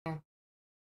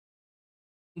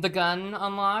the gun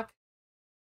unlock.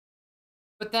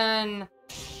 But then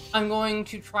I'm going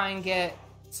to try and get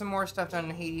some more stuff done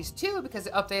in Hades too, because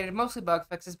it updated mostly bug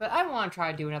fixes, but I want to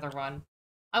try to do another run.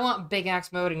 I want Big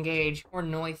Axe mode engage, or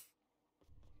knife.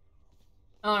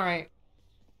 Alright.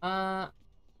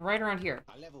 Right around here.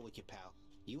 I'll level with you, pal.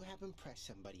 You have impressed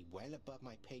somebody well above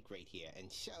my pay grade here,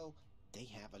 and so they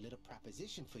have a little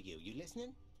proposition for you. You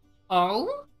listening?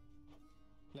 Oh?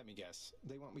 Let me guess.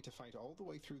 They want me to fight all the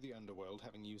way through the underworld,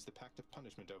 having used the Pact of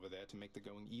Punishment over there to make the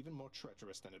going even more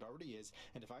treacherous than it already is,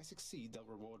 and if I succeed, they'll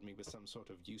reward me with some sort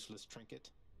of useless trinket?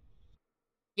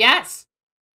 Yes!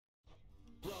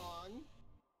 Wrong.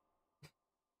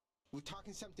 We're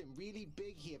talking something really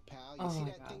big here, pal. You Oh see my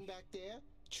that gosh. thing back there?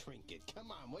 Trinket.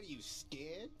 Come on, what are you,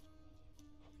 scared?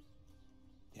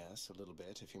 Yes, a little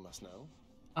bit, if you must know.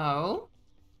 Oh?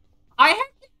 I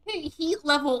have to hit heat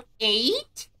level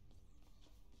 8?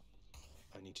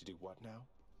 I need to do what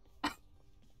now?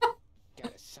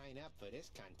 Gotta sign up for this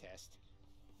contest.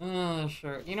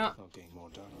 Sure. You know, I'll gain more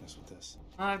darkness with this.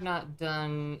 I've not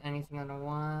done anything in a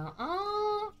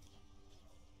while.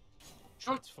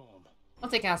 Transform. I'll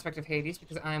take aspect of Hades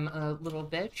because I'm a little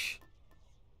bitch.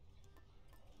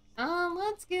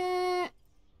 Let's get...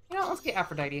 You know, let's get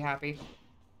Aphrodite happy.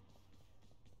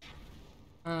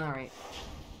 Alright.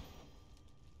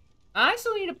 I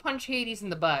still need to punch Hades in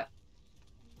the butt.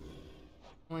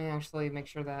 Let me actually make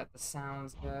sure that the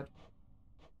sound's good.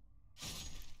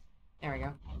 There we go.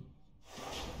 Check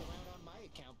around on my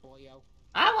account, boyo.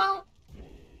 I won't.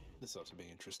 This ought to be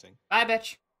interesting. Bye,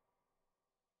 bitch.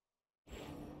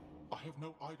 I have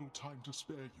no idle time to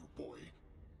spare you, boy.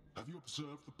 Have you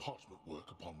observed the parchment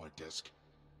work upon my desk?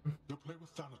 Go play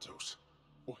with Thanatos,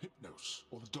 or Hypnos,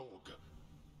 or the dog.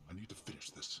 I need to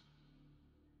finish this.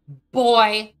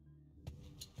 Boy.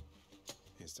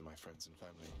 Here's to my friends and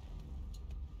family.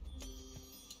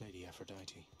 Lady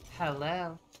Aphrodite.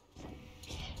 Hello. I'd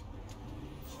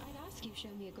ask you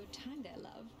show me a good time there,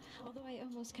 love. Although I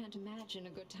almost can't imagine a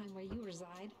good time where you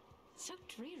reside. So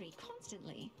dreary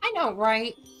constantly. I know,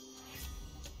 right?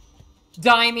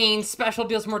 Die means special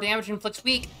deals more damage, inflicts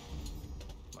weak.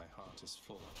 My heart is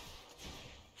full.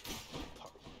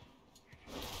 Pop.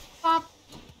 Pop.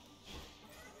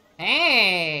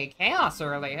 Hey, chaos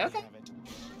early. Okay. Have it.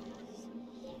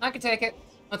 I can take it.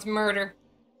 Let's murder.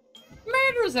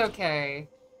 Murder's okay.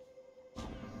 The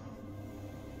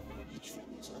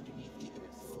tremors underneath the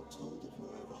earth foretold of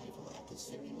your arrival at this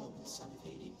very moment, son of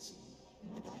Hades,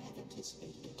 and I have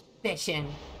anticipated it.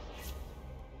 Fishing.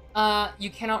 You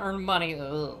cannot earn money.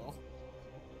 Ugh.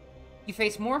 You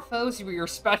face more foes where your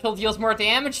special deals more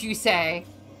damage, you say?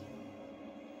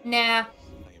 Nah. I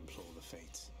implore the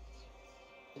fates.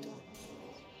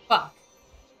 Fuck.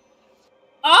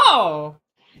 Oh!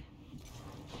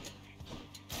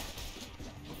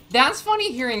 That's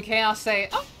funny hearing Chaos say,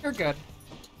 oh, you're good.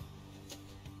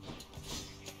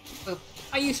 Oop.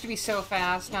 I used to be so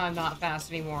fast, now I'm not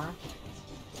fast anymore.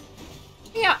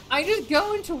 Yeah, I just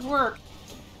go into work,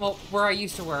 well, where I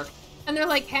used to work, and they're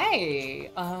like, hey,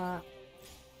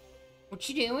 what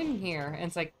you doing here? And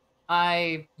it's like,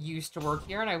 I used to work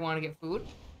here and I want to get food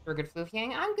for a good food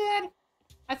gang. I'm good.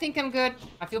 I think I'm good.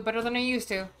 I feel better than I used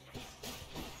to.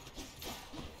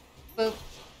 Boop.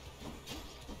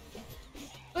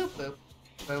 Boop, boop,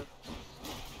 boop.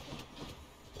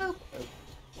 Boop, boop.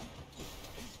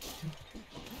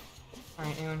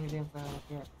 Alright, anyone who did that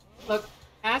here. Look,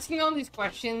 asking all these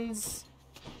questions,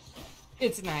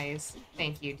 it's nice.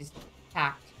 Thank you, just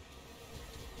tact.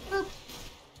 Boop,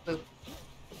 boop.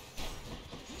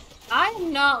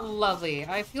 I'm not lovely.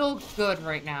 I feel good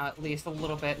right now, at least a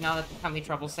little bit, now that the tummy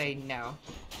troubles say no.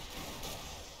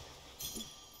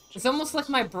 It's almost like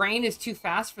my brain is too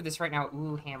fast for this right now.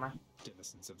 Ooh, hammer.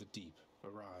 Denizens of the deep,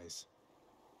 arise.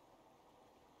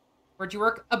 Where'd you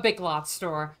work? A Big Lots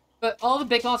store. But all the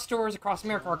Big Lots stores across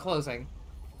America are closing.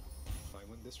 If I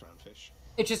win this round, fish.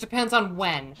 It just depends on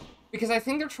when. Because I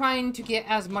think they're trying to get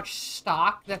as much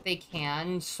stock that they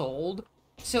can sold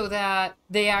so that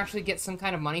they actually get some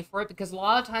kind of money for it. Because a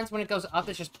lot of times when it goes up,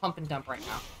 it's just pump and dump right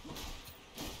now.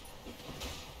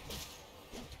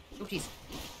 Ooh, jeez.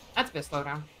 That's a bit slow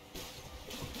down.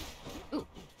 Ooh.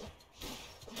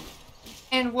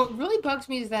 And what really bugs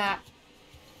me is that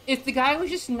if the guy was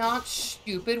just not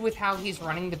stupid with how he's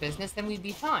running the business, then we'd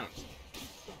be fine.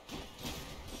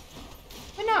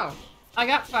 But no. I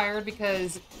got fired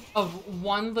because of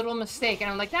one little mistake, and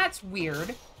I'm like, that's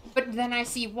weird. But then I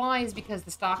see why is because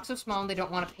the stock's so small and they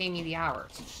don't want to pay me the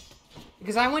hours.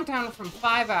 Because I went down from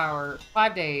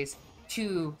 5 days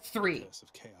to 3. The curse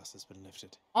of chaos has been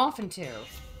lifted. Often 2.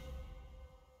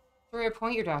 For a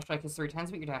point, your dash strike is 3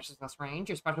 times, but your dash is less range.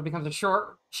 Your special becomes a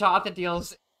short shot that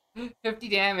deals 50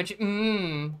 damage.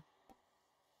 Mmm.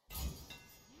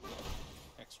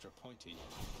 Extra pointy.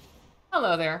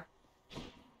 Hello there.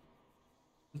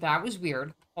 That was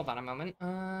weird. Hold on a moment. Give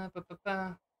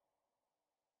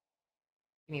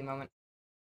me a moment.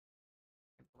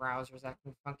 My browser's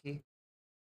acting funky.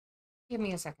 Give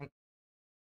me a second.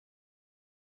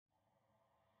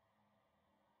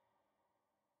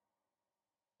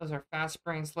 Those are fast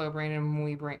brain, slow brain, and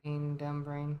wee brain, dumb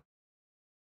brain.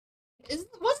 Wasn't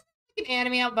there like an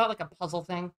anime about like a puzzle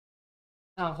thing?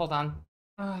 Oh, hold on.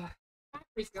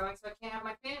 Factory's going, so I can't have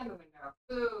my fan in the window.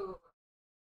 Ooh.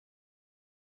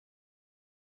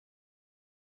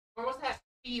 Or was that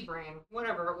bee brain?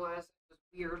 Whatever it was. It was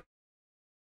weird.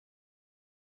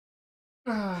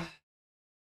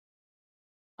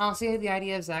 Honestly, the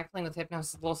idea of Zach playing with Hypnos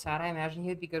is a little sad. I imagine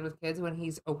he'd be good with kids when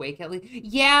he's awake at least.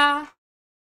 Yeah!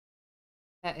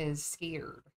 That is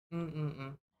scared.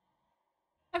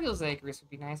 I feel like Reese would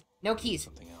be nice. No keys.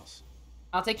 Something else.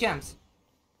 I'll take gems.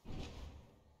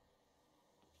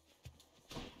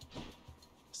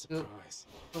 Surprise.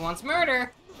 Who wants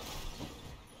murder?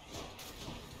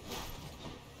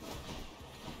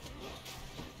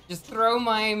 Just throw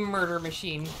my murder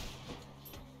machine.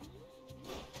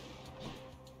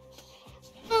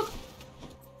 Boop.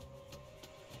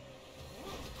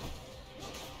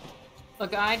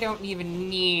 Look, I don't even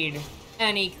need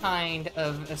any kind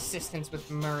of assistance with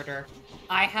murder.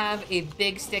 I have a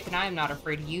big stick and I am not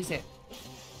afraid to use it.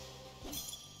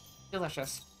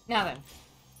 Delicious. Now then.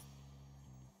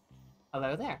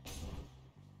 Hello there.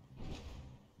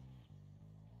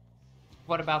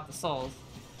 What about the souls?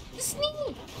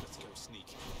 Sneak! Let's go sneak.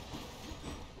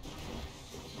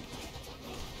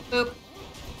 Boop.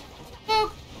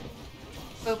 Boop.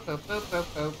 Boop, boop, boop, boop,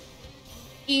 boop.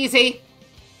 Easy.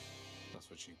 That's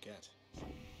what you get.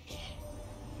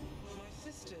 My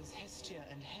sisters Hestia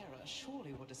and Hera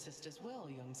surely would assist as well,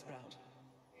 young Sprout.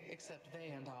 Except they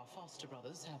and our foster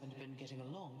brothers haven't been getting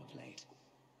along of late.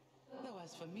 Though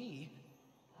as for me,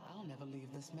 I'll never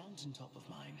leave this mountaintop of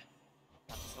mine.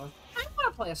 I don't want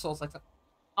to play a Souls like that.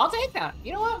 I'll take that.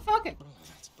 You know what? Fuck it. Oh,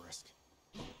 that's brisk.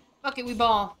 Fuck it, we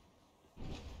ball.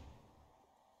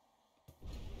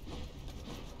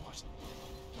 What?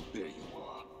 There you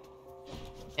are.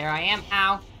 There I am.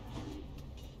 Ow.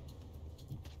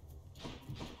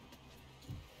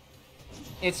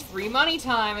 It's free money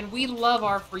time, and we love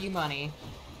our free money.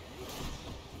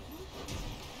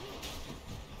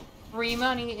 Free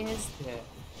money is good.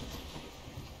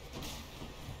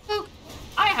 Look,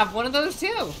 I have one of those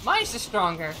too. Mine's just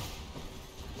stronger.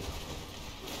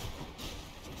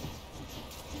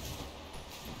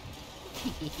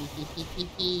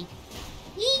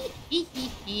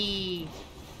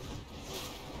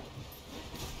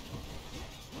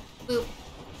 Boop.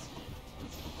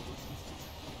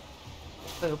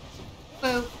 Boop.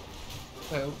 Boop.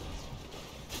 Boop.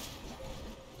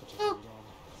 Boop.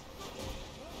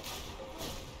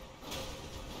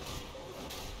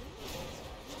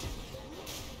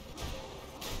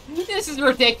 This is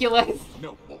ridiculous.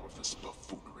 No more of this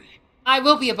buffoonery. I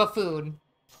will be a buffoon.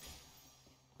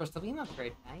 First, the beam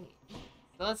upgrade. Nice.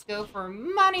 So let's go for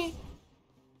money.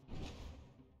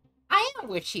 I am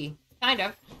witchy. Kind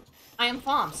of. I am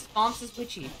Fomps. Fomps is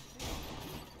witchy.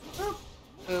 Boop.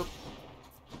 Boop.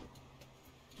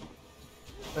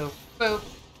 Boop. Boop.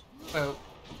 Boop.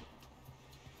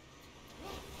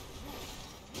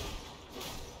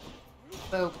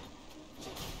 Boop.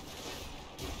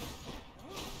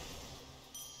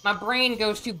 My brain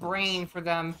goes to brain for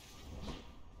them.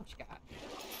 What you got?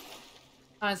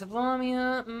 Eyes of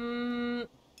Lamia.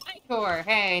 Icor.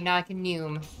 Hey, now I can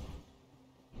Nume.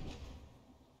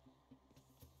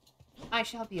 I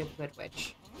shall be a good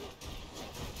witch.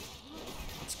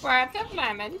 Squirt of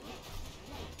lemon.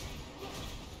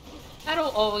 That'll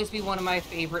always be one of my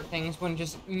favorite things when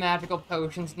just magical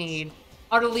potions need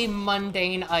utterly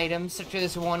mundane items, such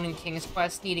as one in King's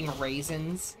Quest needing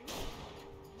raisins.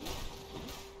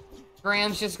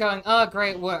 Graham's just going, oh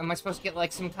great, what, am I supposed to get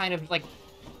like some kind of like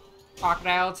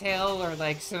crocodile tail or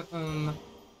like some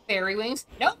fairy wings?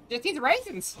 Nope, just needs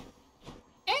raisins.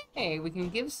 Hey, we can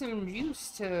give some juice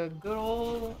to good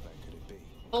old How bad could it be?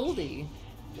 Goldie.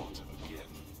 What again?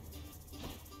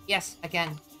 Yes,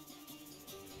 again.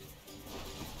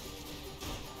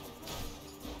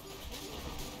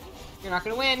 You're not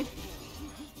gonna win.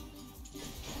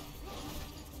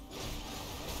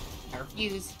 I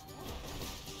refuse.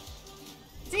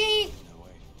 See? No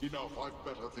way. Enough, I've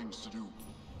better things to do.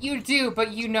 You do,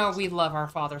 but you know we love our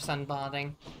father-son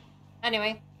bonding.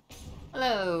 Anyway.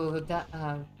 Hello,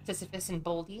 Sisyphus and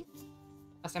Boldy.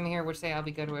 Last time here would say I'll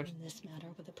be good with. This matter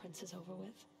with the prince is over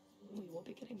with. We will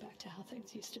be getting back to how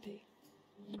things used to be.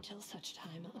 Until such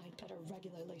time, I'd better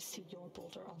regularly see your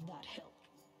boulder on that hill.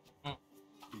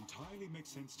 Entirely makes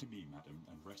sense to me, madam,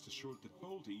 and rest assured that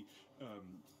Baldy,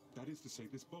 that is to say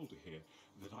this boulder here,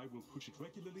 that I will push it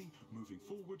regularly, moving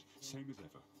forward, same as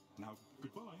ever. Now,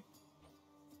 goodbye.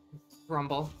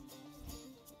 Grumble.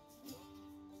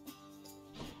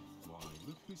 Why,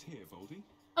 look who's here, Baldy.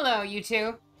 Hello, you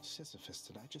two. Sisyphus,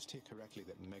 did I just hear correctly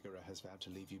that Megara has vowed to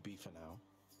leave you be for now?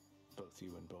 Both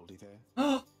you and Baldy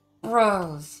there?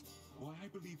 Bros. Why, I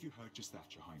believe you heard just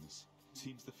that, Your Highness.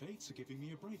 Seems the fates are giving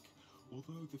me a break.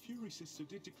 Although the Fury Sister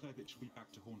did declare that she'll be back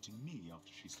to haunting me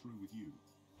after she's through with you.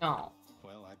 Oh.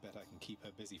 Well, I bet I can keep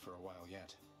her busy for a while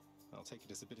yet. I'll take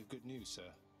it as a bit of good news,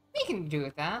 sir. We can do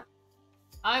with that.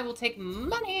 I will take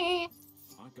money.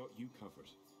 I got you covered.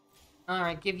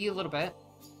 Alright, give you a little bit.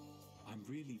 I'm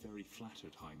really very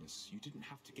flattered, Highness. You didn't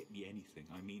have to get me anything.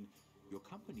 I mean, your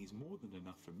company's more than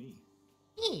enough for me.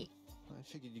 Eee. I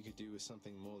figured you could do with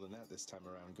something more than that this time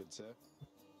around, good sir.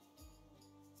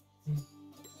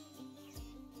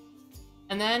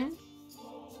 And then,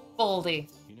 Baldy.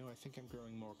 You know, I think I'm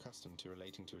growing more accustomed to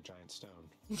relating to a giant stone.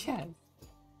 Yes.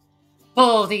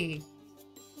 Baldy.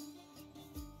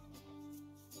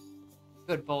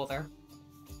 Good boulder.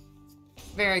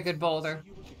 Very good boulder. See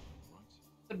you again,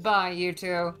 right? Goodbye, you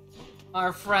two.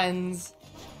 Our friends.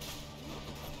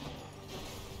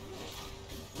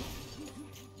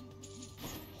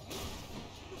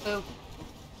 Boop.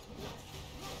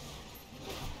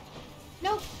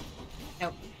 Nope.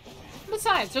 Nope.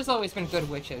 Besides, there's always been good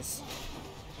witches.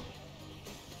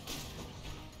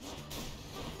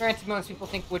 Granted, most people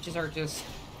think witches are just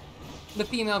the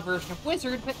female version of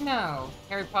wizard, but no.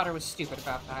 Harry Potter was stupid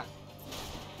about that.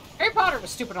 Harry Potter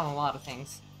was stupid on a lot of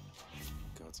things.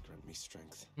 Gods grant me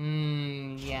strength.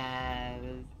 Yes.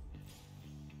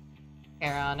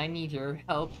 Aaron, I need your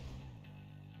help.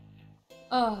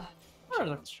 Oh, what are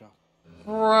the... Sounds sharp.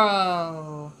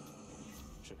 Bro.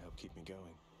 Should help keep me going.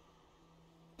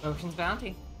 Ocean's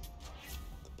Bounty.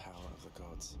 The power of the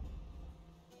gods.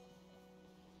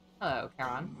 Hello,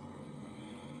 Karen.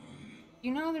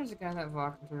 You know there's a guy that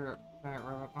walked through a giant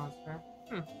robot monster?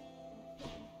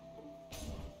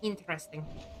 Interesting.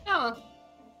 Oh.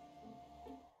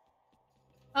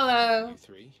 Hello. You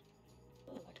three?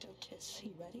 Electotis,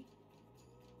 you ready?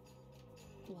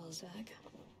 Well, Zag,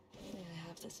 may I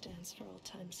have this dance for old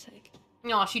time's sake?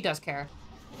 No, she does care.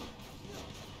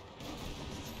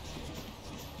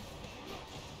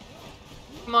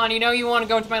 Come on, you know you want to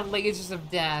go into my lasers of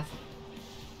death.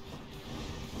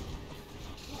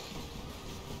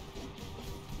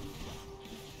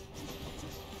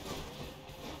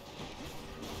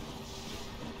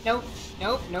 Nope,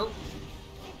 nope, nope.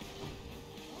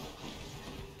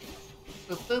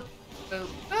 Boop, boop, boop,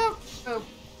 boop, boop.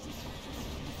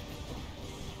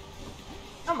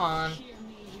 Come on. Hear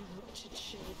me, you wretched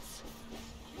shades.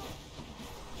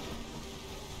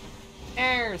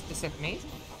 There's the symphony.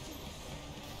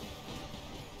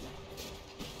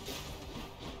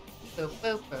 Boop,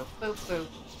 boop, boop, boop, boop.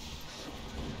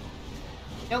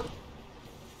 Nope.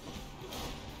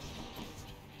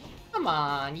 Come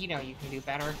on, you know you can do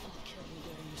better. I'll kill you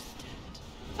where you stand.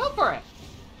 Go for it.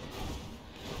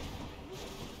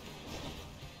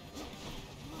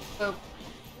 Boop.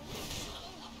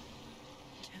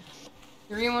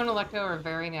 Ryu and Electo are a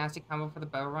very nasty combo for the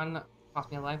bow run that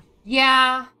cost me a life.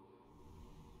 Yeah,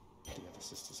 The other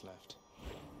sisters left.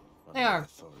 They are.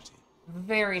 Authority.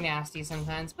 very nasty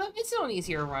sometimes, but it's still an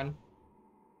easier run.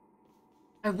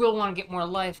 I will want to get more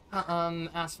life,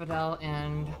 Asphodel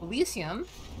and Elysium.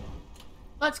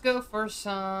 Let's go for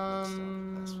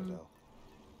some... Asphodel.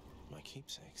 My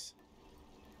keepsakes.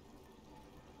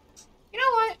 You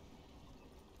know what?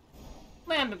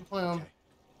 Lambent Plume. Okay.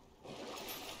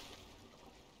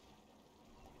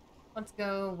 Let's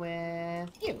go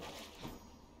with you.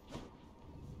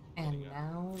 And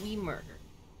now we murder.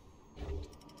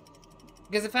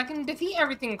 Because if I can defeat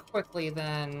everything quickly,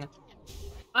 then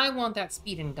I want that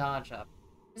speed and dodge up.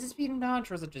 Is it speed and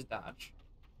dodge, or is it just dodge?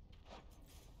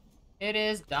 It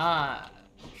is dodge.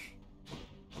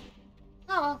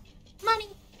 Oh well. Money!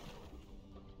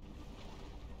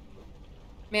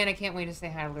 Man, I can't wait to say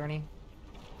hi to Lurny.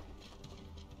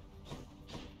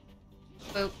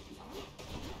 Boop.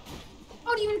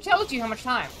 Oh, it even tells you how much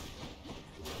time.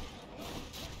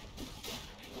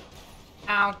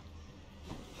 Ow.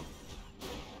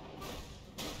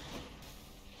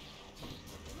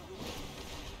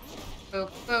 Boop,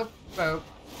 boop, boop,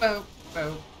 boop,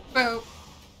 boop, boop.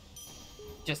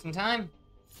 Just in time.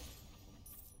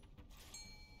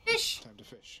 Fish! Time to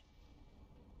fish.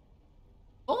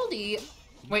 Boldy.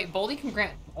 Wait, Boldy can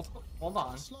grant multiple. Hold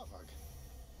on. Slovak.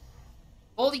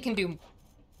 Boldy can do...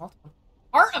 Hold on.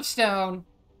 Heart of Stone!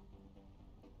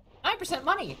 9%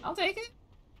 money. I'll take it.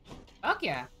 Fuck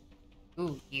yeah.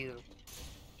 Ooh, you.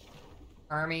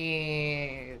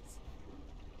 Hermes.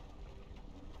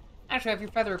 Actually, I have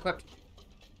your feather equipped.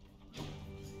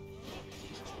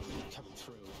 Coming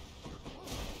through.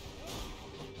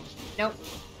 Nope.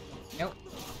 Nope.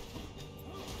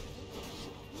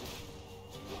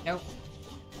 Nope.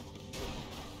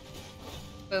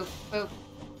 Boop, boop.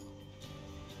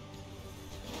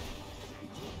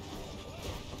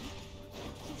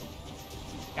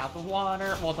 Got the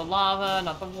water. Well, the lava,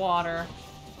 not the water.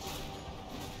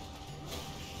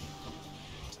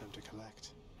 Time to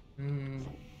collect. Hmm.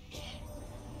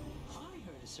 I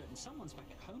heard a certain someone's back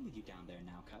at home with you down there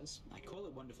now, cuz. I call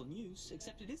it wonderful news,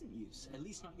 except it isn't news. At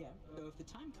least not yet. Though if the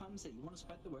time comes that you want to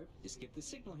spread the word, just give the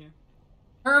signal here.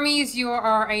 Hermes, you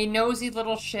are a nosy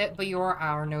little shit, but you are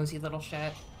our nosy little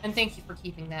shit. And thank you for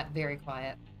keeping that very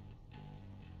quiet.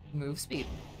 Move speed.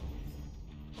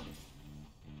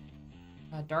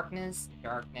 Darkness,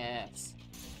 darkness.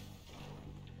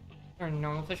 Or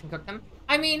normal fish and cook them?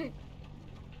 I mean,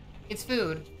 it's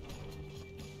food.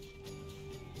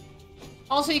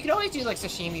 Also, you could always do like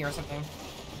sashimi or something.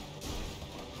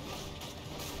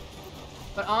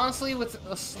 But honestly, with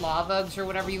Slavas or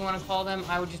whatever you want to call them,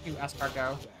 I would just do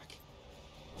escargot.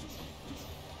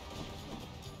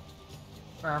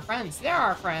 For our friends. They're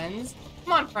our friends.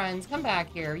 Come on, friends. Come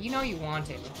back here. You know you want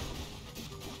to.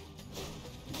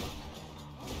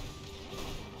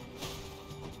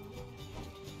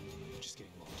 Just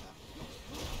getting warmed up.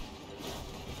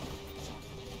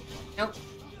 Nope.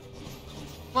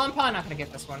 Well, I'm probably not going to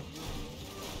get this one.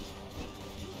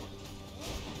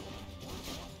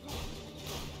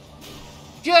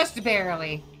 Just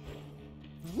barely.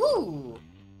 Woo!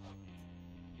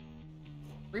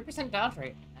 3% dodge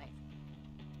rate. Nice.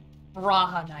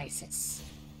 Raha nices.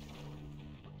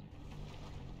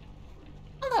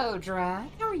 Hello, Drac.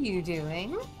 How are you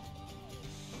doing?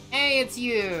 Hey, it's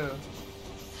you.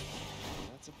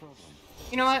 That's a problem.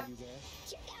 You know what? You there?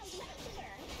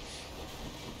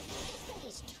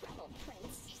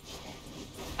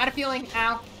 I had a feeling.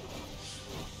 Ow.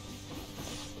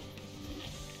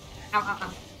 Ow, ow,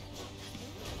 ow.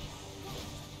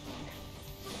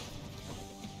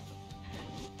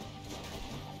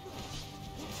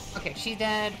 Okay, she's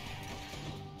dead.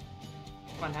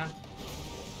 Come on down.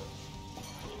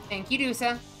 Thank you,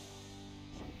 Dusa.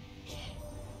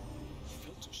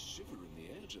 Felt a shiver in the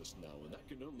air just now, and that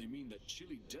can only mean that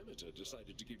Chilly Demeter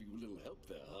decided to give you a little help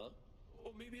there, huh?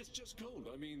 Or maybe it's just cold.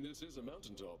 I mean, this is a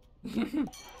mountaintop.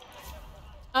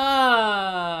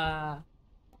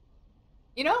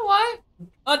 You know what?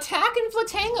 Attack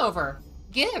inflict hangover.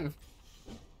 Give.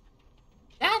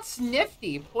 That's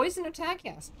nifty. Poison attack,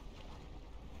 yes.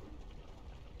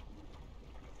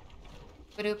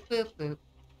 Boop, boop, boop.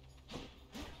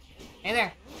 Hey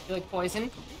there. You like poison?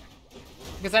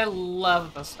 Because I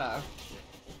love the stuff.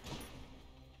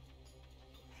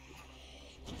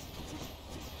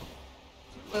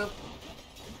 Boop.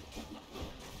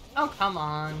 Oh, come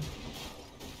on.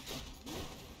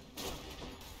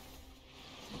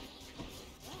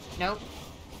 Nope.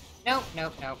 Nope,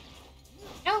 nope, nope.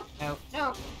 Nope, nope,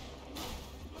 nope.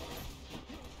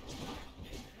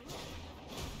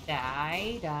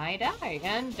 Die, die, die,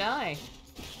 and die.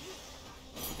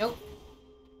 Nope.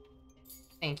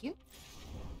 Thank you.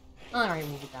 Alright,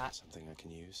 we'll do that. Something I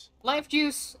can use. Life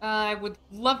juice. I would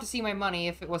love to see my money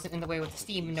if it wasn't in the way with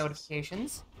Steam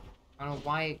notifications. I don't know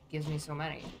why it gives me so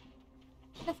many.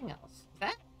 Nothing else. Is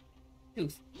that?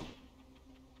 Tooth.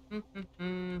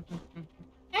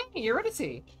 Hey,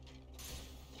 Eurydice.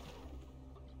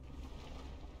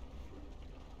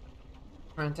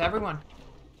 Run to everyone.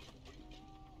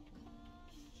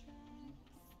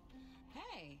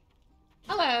 Hey.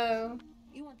 Hello.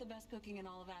 You want the best cooking in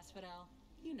all of Asphodel?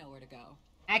 You know where to go.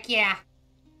 Heck yeah.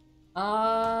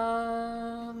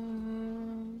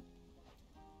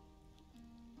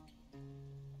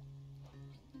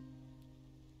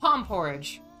 Palm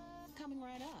porridge. Coming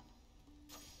right up.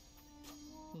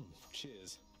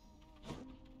 Cheers.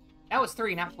 That was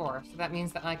 3, not 4. So that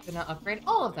means that I could not upgrade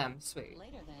all of them. Sweet.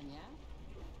 Later then, yeah?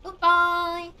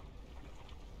 Goodbye.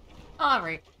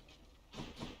 Alright.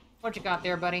 What you got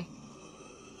there, buddy?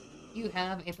 You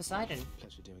have a Poseidon.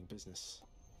 Pleasure doing business.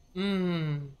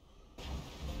 Mmm.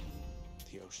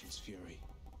 The ocean's fury.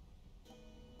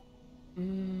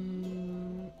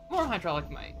 More hydraulic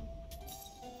might.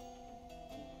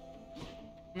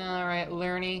 Alright,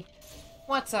 Lerny.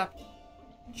 What's up?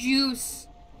 Juice.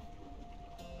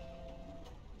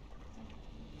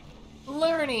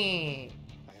 Lerny.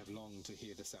 I have longed to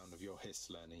hear the sound of your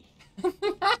Lenny.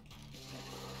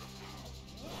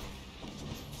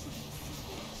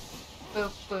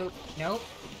 Boop, boop. Nope.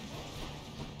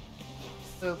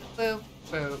 Boop, boop,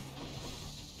 boop.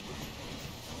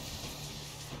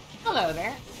 Hello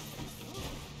there.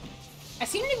 I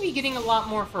seem to be getting a lot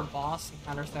more for boss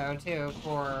encounters, though, too,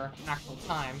 for actual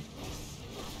time.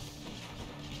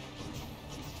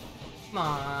 Come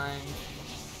on.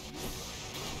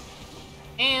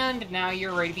 And now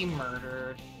you're ready to be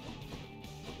murdered.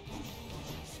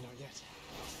 Not yet.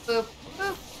 Boop,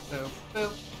 boop, boop,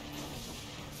 boop.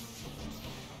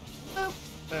 Boop,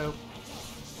 boop.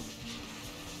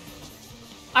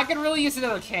 I could really use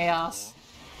another chaos.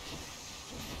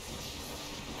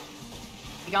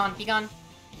 Be gone, be gone.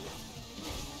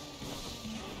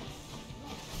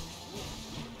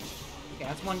 Okay,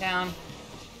 that's one down.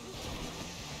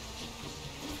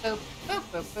 Boop, boop,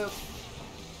 boop, boop.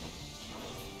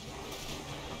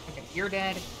 Okay, you're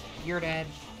dead. You're dead.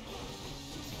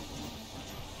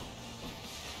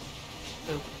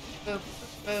 Boop, boop,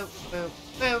 boop, boop,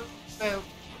 boop, boop,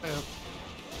 boop.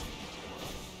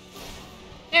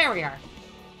 There we are.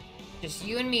 Just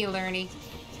you and me, Lerny.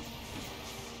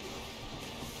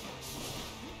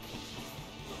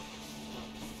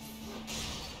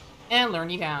 And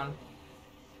Lerny down.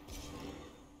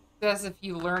 As if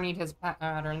you learned his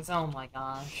patterns. Oh my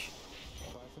gosh.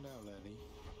 Bye for now, Lenny.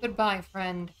 Goodbye,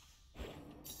 friend.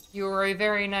 You were a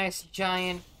very nice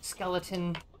giant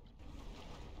skeleton.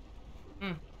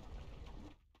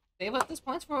 Save up those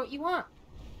points for what you want.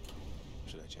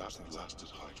 Should I change That things up? blasted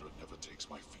Hydra never takes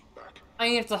my feedback. I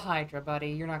mean, it's a Hydra, buddy.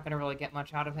 You're not gonna really get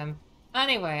much out of him.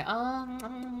 Anyway,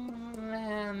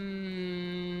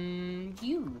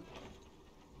 you.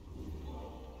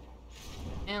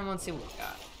 And let's see what we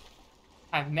got.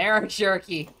 Chimera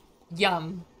jerky.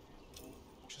 Yum.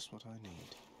 Just what I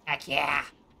need. Heck yeah.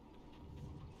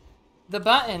 The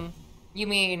button. You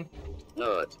mean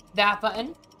that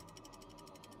button?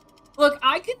 Look,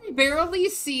 I can barely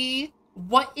see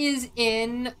what is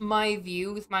in my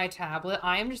view with my tablet.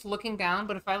 I am just looking down,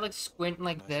 but if I like squint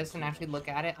like this and actually look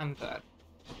at it, I'm good.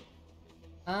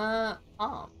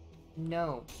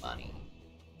 No, bunny.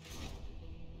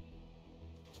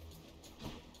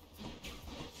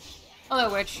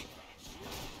 Hello, witch.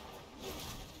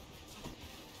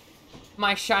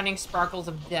 My shining sparkles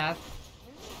of death.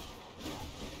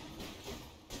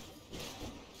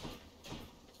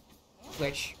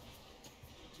 Witch.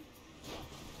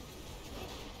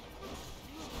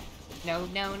 No,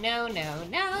 no, no, no,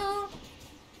 no!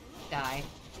 Die.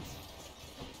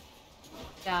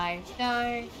 Die,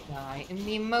 die, die. In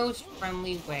the most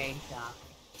friendly way, die.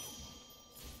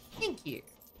 Thank you.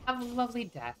 Have a lovely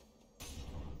death.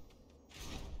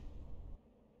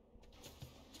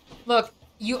 Look,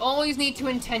 you always need to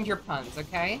intend your puns,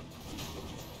 okay?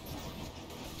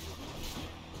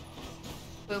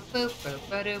 Boop boop boop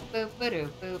ba-doop boop ba-doop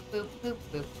boop boop boop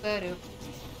boop ba-doop.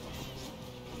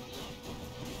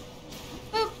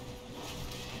 Boop.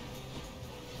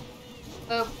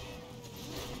 Boop.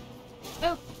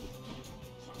 Boop.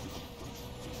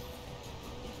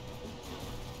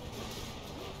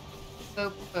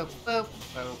 Boop boop boop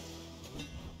boop.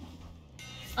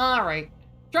 Alright.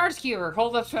 Charge Skewer,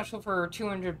 hold up special for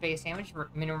 200 base damage,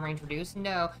 minimum range reduced.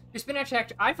 No. Your spin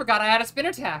attack. I forgot I had a spin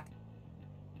attack.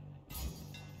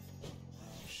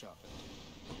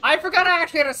 I forgot I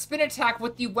actually had a spin attack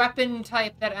with the weapon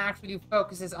type that actually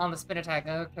focuses on the spin attack.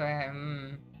 Okay.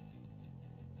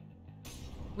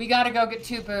 We gotta go get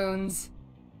 2 boons.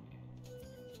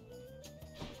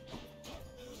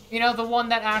 You know, the one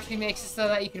that actually makes it so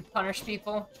that you can punish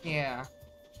people? Yeah.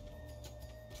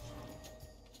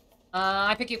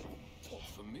 I pick you.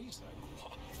 For me,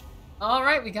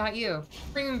 Alright, we got you.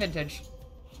 Premium vintage.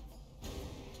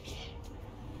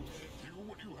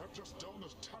 What you have just done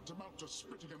is tantamount to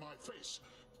spitting in my face.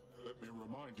 Let me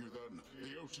remind you then,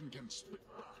 the ocean can spit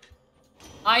back.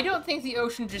 I don't think the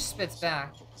ocean just spits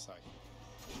back.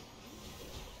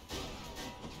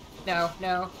 No,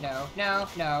 no, no, no,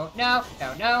 no, no,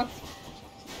 no, no.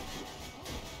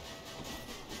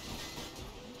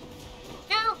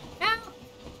 No, no.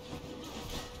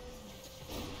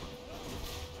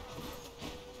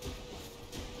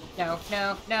 No,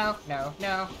 no, no, no,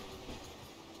 no.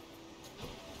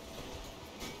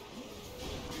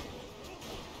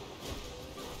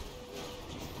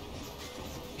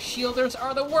 Shielders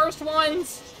are the worst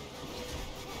ones!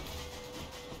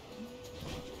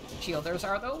 Shielders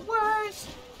are the worst!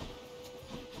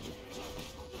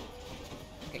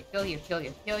 Okay, kill you, kill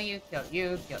you, kill you, kill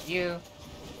you, kill you.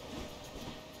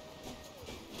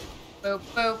 Boop,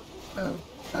 boop, boop,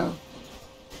 boop.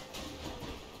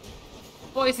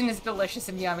 Poison is delicious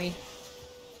and yummy.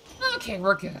 Okay,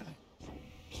 we're good.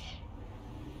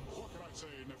 What can I say,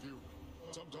 nephew?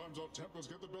 Sometimes our tempers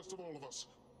get the best of all of us.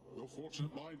 Your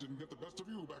fortunate mind didn't get the best of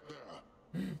you back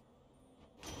there.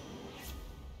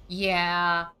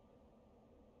 Yeah.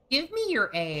 Give me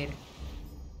your aid.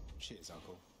 Cheers,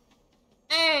 Uncle.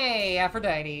 Hey,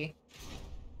 Aphrodite.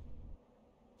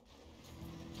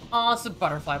 Oh, it's a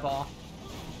butterfly ball.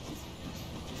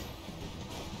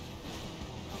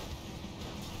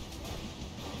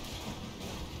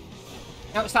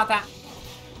 No, stop that.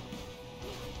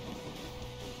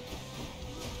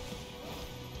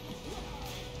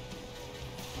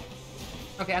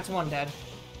 Okay, that's one dead.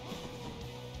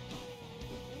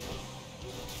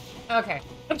 Okay.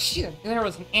 Oh, shit. There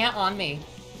was an ant on me.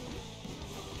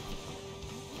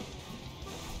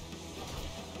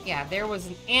 Yeah, there was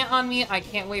an ant on me. I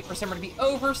can't wait for summer to be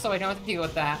over so I don't have to deal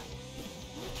with that.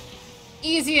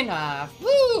 Easy enough.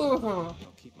 Woo! I'll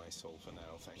keep my soul for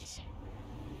now, thanks.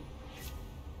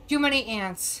 Too many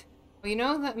ants. Well, you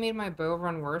know that made my bow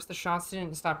run worse? The shots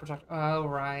didn't stop protect. Oh,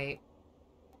 right.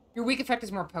 Your weak effect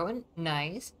is more potent.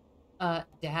 Nice.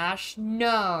 Dash?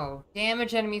 No.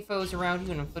 Damage enemy foes around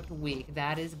you and inflict weak.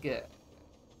 That is good.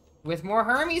 With more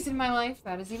Hermes in my life,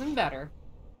 that is even better.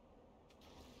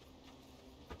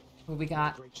 What we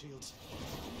got? Shields.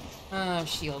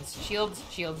 Shields. Shields,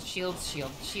 shields, shields,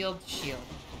 shield, shield, shield.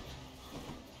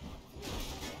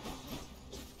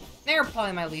 They're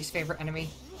probably my least favorite enemy.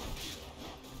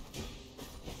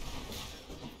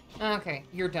 Okay,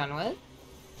 you're done with.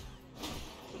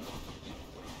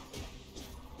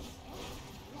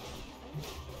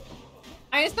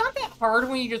 It's not that hard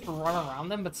when you just run around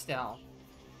them, but still.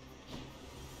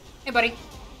 Hey, buddy.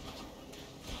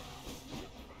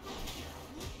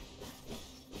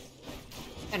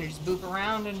 And just boop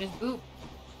around and just boop.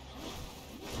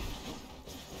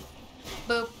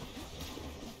 Boop.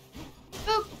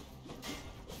 Boop.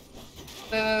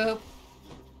 Boop.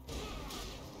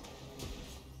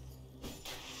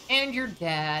 And you're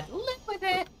dead. Live with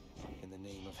it. In the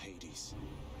name of Hades.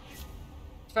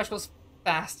 Special's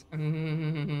fast.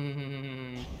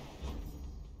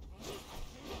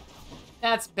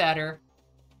 That's better.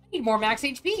 I need more max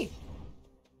HP.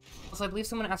 Also, I believe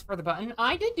someone asked for the button.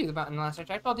 I did do the button last I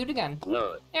checked. I'll do it again.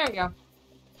 No. There we go.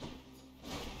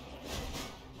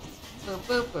 Boop,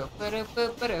 boop, boop, boop,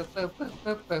 boop, boop, boop, boop,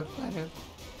 boop, boop, boop.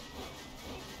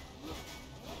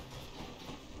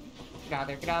 Get out of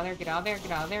there, get out of there, get out of there,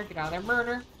 get out of there, get out of there,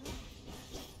 murder.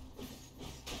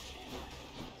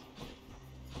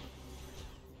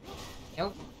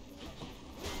 Nope.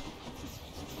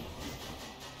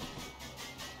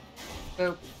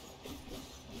 Boop.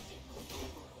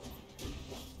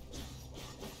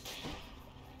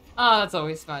 Oh, that's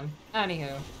always fun.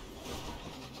 Anywho.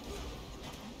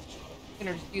 I'm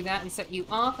gonna just do that and set you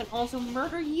off and also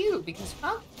murder you, because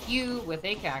fuck you with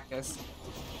a cactus.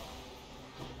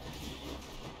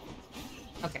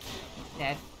 Okay.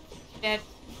 Dead. Dead.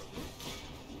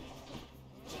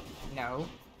 No.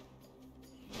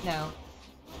 No.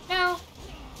 No!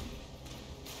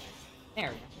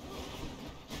 There we go.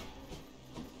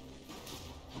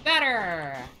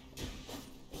 Better!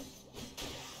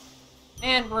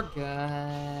 And we're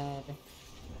good.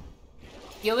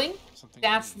 Healing?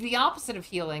 That's the opposite of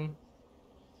healing.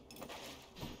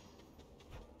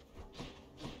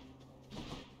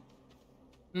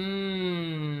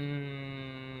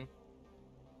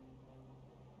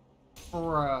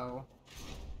 Bro.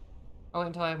 I'll wait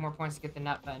until I have more points to get the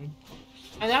nut button.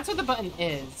 And that's what the button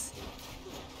is.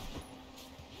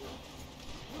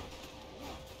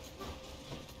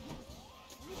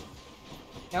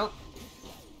 Nope.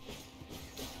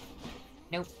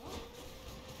 Nope.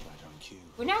 Right on cue.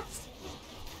 Who next?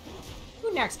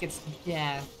 Who next gets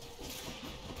death?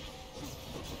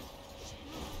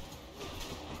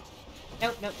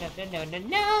 Nope, nope, nope, no, no,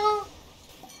 no,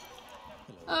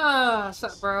 no!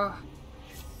 Sup, bro?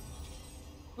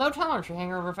 Low tolerance for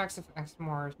hangover effects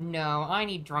more. No, I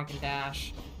need drunken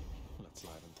dash. Let's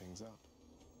liven things up.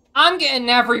 I'm getting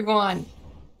everyone!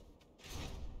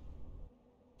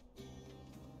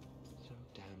 So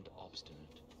damned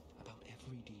obstinate about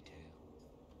every detail.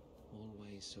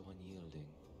 Always so unyielding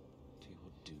to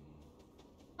your doom.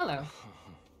 Hello.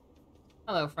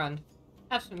 Hello, friend.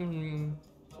 Have some...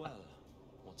 Well,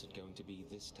 what's it going to be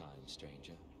this time,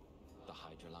 stranger? The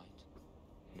Hydrolite?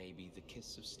 Maybe the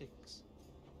kiss of Styx?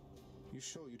 You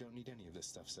sure you don't need any of this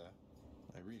stuff, sir?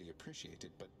 I really appreciate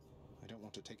it, but I don't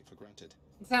want to take it for granted.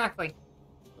 Exactly.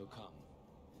 Oh come,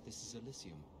 this is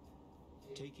Elysium.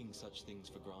 Taking such things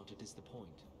for granted is the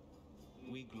point.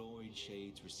 We gloried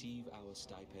shades receive our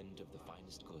stipend of the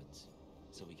finest goods,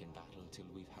 so we can battle till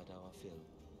we've had our fill.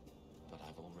 But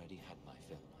I've already had my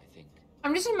fill, I think.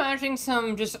 I'm just imagining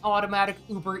some just automatic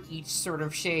Uber Eats sort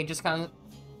of shade, just kind of...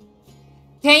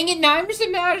 Dang it, now I'm just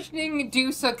imagining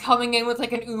Dusa coming in with,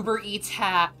 like, an Uber Eats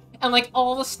hat, and, like,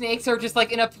 all the snakes are just,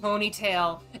 like, in a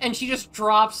ponytail, and she just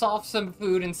drops off some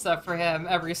food and stuff for him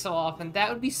every so often. That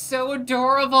would be so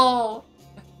adorable!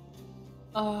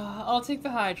 I'll take the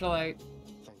Hydrolite.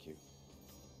 Thank you.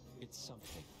 It's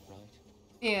something, right?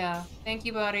 Yeah, thank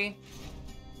you, buddy.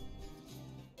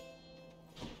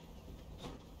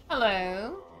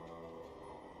 Hello.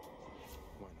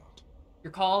 Why not?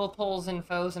 Your call pulls in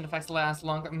foes and effects last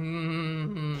longer. Power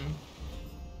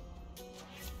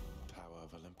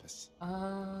of Olympus.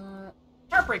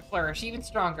 Heartbreak Flourish, even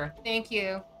stronger. Thank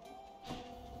you.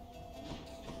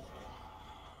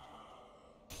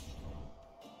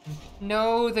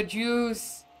 No, the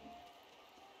juice.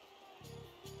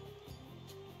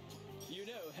 You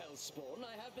know, Hellspawn,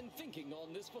 I have been thinking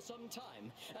on this for some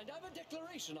time, and I have a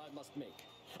declaration I must make.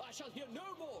 I shall hear no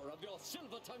more of your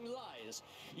silver-tongued lies.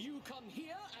 You come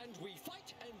here, and we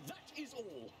fight, and that is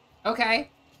all. Okay.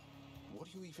 What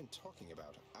are you even talking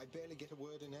about? I barely get a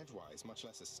word in edgewise, much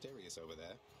less Asterius over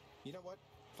there. You know what?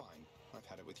 Fine. I've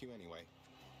had it with you anyway.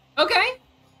 Okay.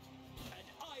 And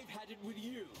I've had it with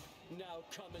you. Now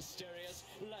come, Asterius,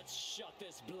 let's shut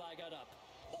this blackguard up.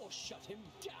 Or shut him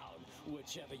down,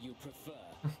 whichever you prefer.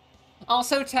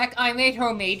 Also, Tech, I made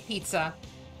homemade pizza.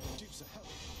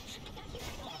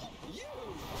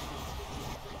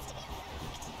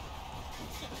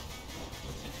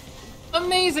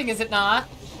 Amazing, is it not?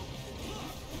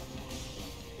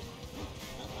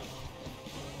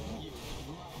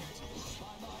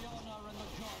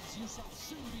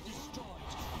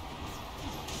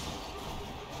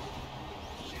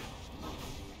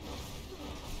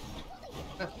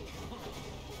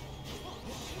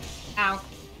 Ow.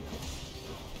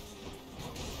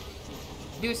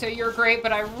 Dusa, you're great,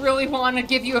 but I really want to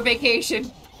give you a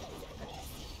vacation.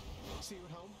 See you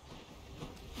at home?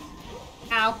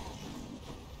 Ow.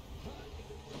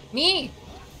 Me!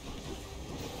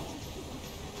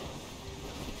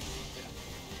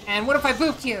 And what if I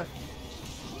booped you?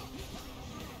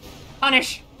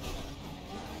 Punish!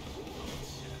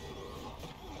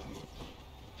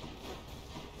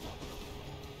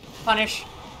 Punish.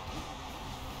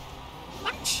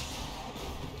 Punch!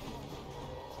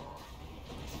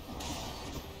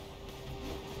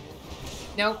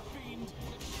 Nope.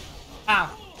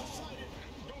 Ow.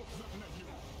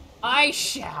 I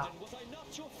shall.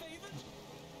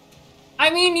 I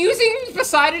mean, using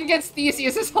Poseidon against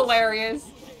Theseus is hilarious.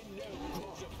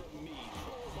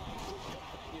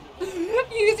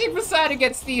 Using Poseidon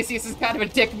against Theseus is kind of a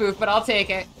dick move, but I'll take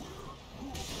it.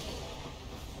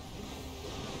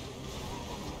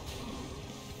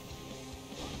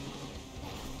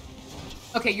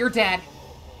 Okay, you're dead.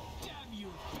 Damn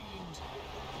you, fiend!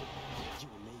 You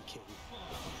making.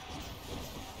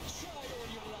 Try all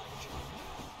you like.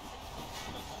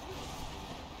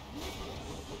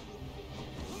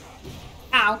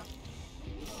 Ow.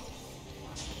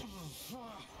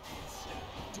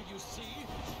 Do you see?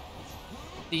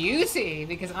 Do you see?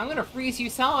 Because I'm gonna freeze you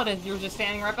solid and you're just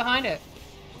standing right behind it.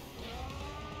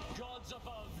 Gods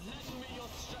above, lend me your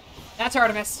strength. That's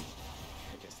Artemis.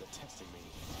 I guess they're testing me.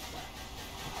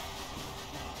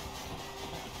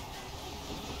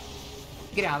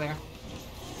 Get out of there.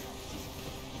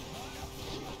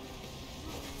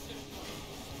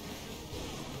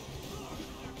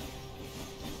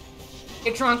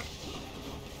 Get drunk.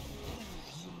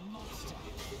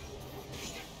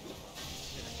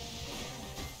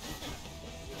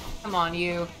 Come on,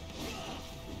 you.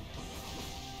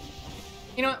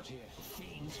 You know what?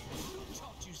 Fiend, who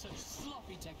taught you such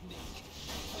sloppy technique?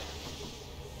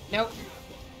 Nope.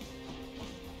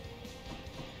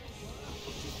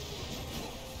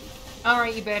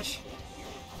 Alright, you bitch.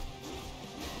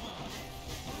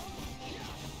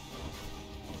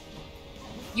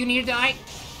 You need to die?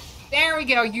 There we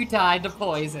go, you died to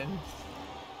poison.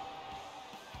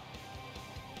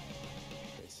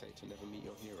 They say to never meet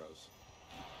your heroes.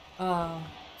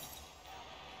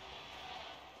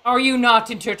 Are you not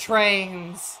into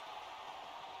trains?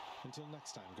 Until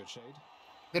next time, good shade.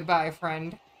 Goodbye,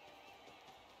 friend.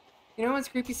 You know what's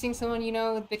creepy, seeing someone you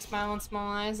know with big smile and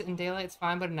small eyes? In daylight it's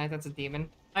fine, but at night that's a demon.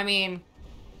 I mean...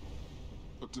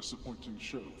 A disappointing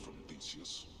show from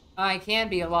Theseus. I can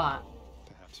be a lot.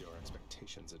 Perhaps your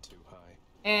expectations are too high.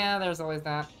 Yeah, there's always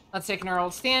that. Let's take in our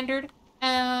old standard.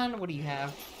 And what do you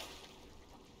have?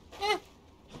 Eh.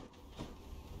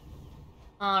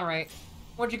 Alright.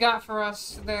 What you got for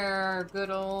us there, good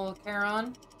old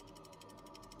Charon?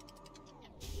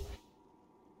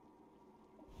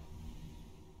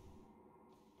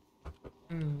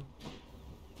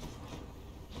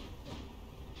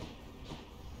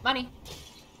 Money.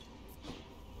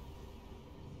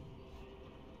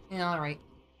 Yeah, alright.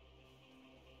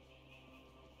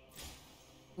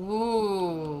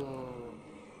 Ooh.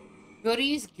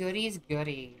 Goodies, goodies,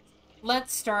 goodies.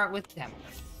 Let's start with Demeter.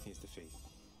 Here's the fee.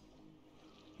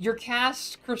 Your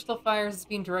cast Crystal Fires is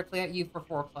being directly at you for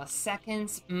 4+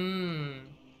 seconds.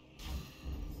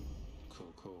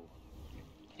 Cool.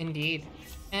 Indeed.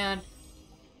 And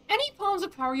any palms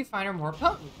of power you find are more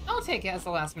potent. I'll take it as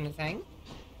the last minute thing.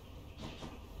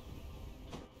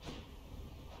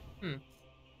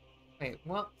 Wait,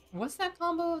 what's that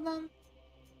combo of them?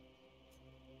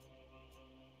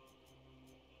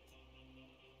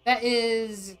 That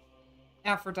is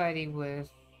Aphrodite with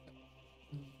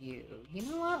you. You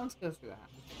know what? Let's go through that.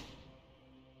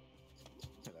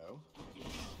 Hello.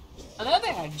 Hello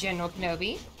there, General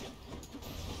Kenobi.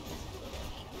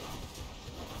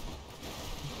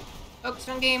 Focus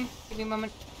on game. Give me a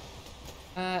moment.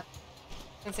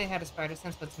 Sensei had a spider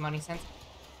sense, but some money sense.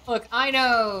 Look, I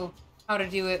know how to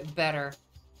do it better.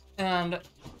 And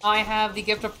I have the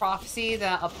gift of prophecy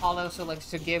that Apollo so likes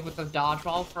to give with the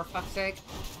dodgeball, for fuck's sake.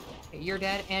 Okay, you're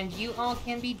dead, and you all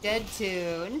can be dead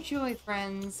too. Enjoy,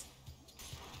 friends.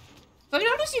 So I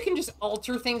noticed you can just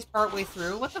alter things partway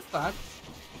through. What the fuck?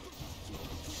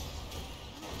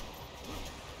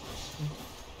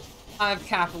 I have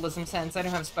capitalism sense. I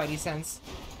don't have Spidey sense.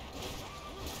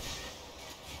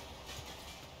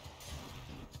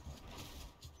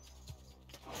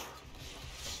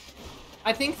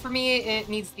 I think for me, it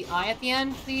needs the eye at the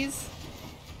end, please.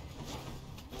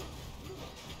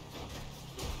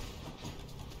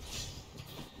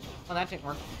 Well, that didn't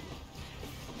work.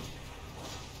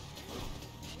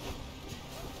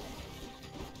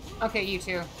 Okay, you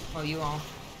two. Well, you all.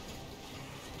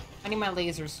 I need my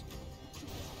lasers.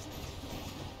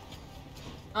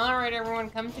 Alright, everyone,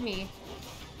 come to me.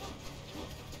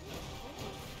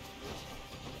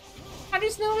 I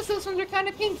just noticed those ones are kind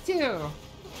of pink, too.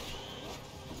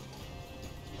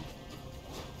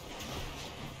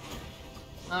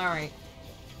 Alright.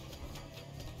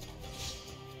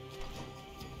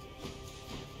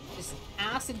 This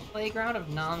acid playground of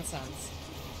nonsense.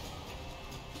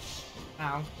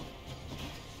 Ow.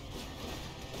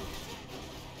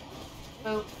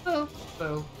 Boo, boo,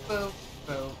 boo, boo,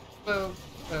 boo, boo,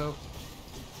 boo.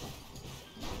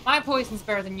 My poison's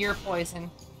better than your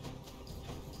poison.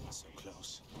 So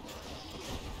close.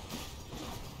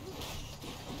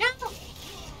 No!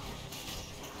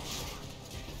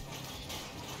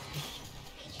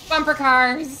 Bumper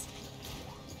cars!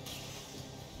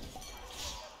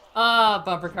 Ah,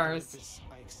 bumper cars.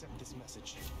 I accept this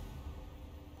message.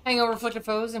 Hangover afflicted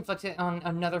foes, inflict it on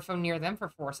another foe near them for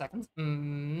 4 seconds.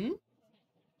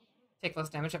 Take less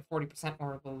damage at 40%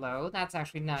 or below. That's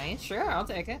actually nice. Sure, I'll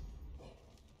take it.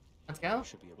 Let's go.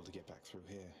 Should be able to get back through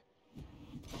here.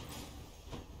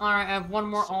 Alright, I have one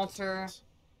more altar.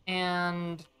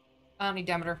 And I don't need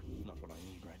Demeter. Not what I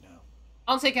need right now.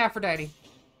 I'll take Aphrodite.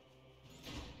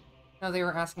 No, they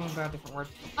were asking about a different word.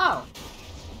 Oh!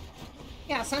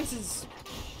 Yeah, sense is...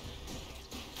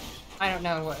 I don't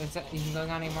know what is even going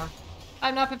on anymore.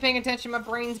 I've not been paying attention. My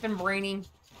brain's been braining.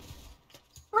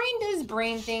 Brain does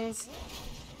brain things.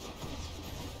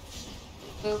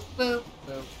 Boop, boop,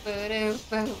 boop, boop,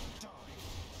 boop.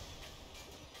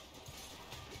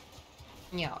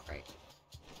 Yeah, alright.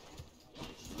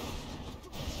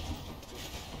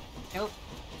 Nope.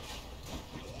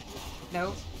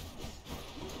 Nope.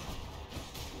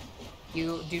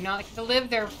 You do not get to live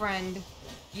there, friend.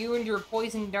 You and your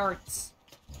poison darts.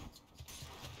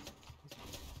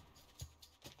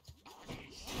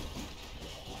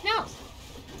 No!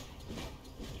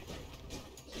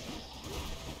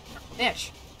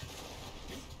 Bitch.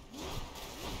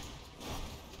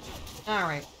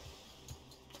 Alright.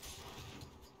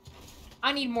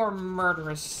 I need more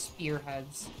murderous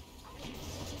spearheads.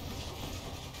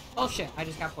 Oh shit, I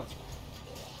just got poisoned.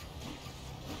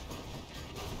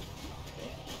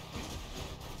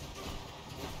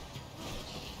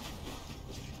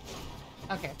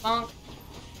 Okay, bonk.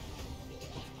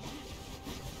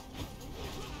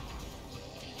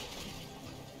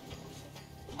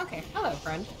 Okay, hello,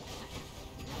 friend.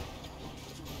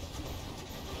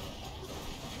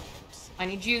 I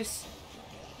need juice.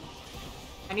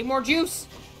 I need more juice.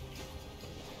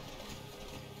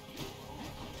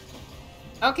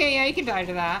 Okay, yeah, you can die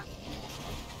to that.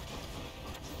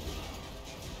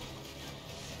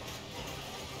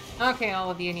 Okay, all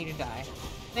of you need to die.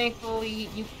 Thankfully,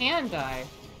 you can die.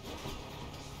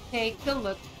 Take a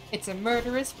look. It's a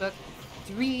murderous book.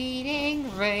 It's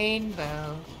reading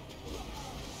Rainbow.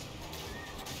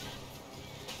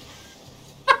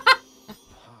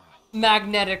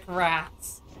 Magnetic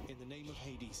rats.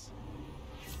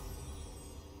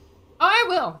 Oh, I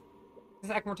will.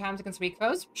 Attack more times against weak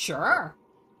foes? Sure.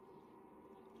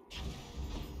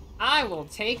 I will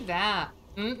take that.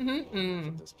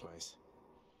 This place.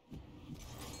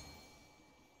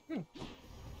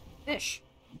 Fish.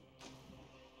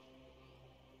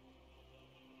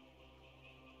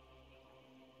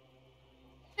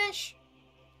 Fish.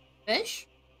 Fish.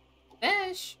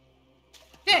 Fish.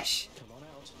 Fish. Come on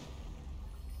out.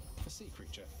 A sea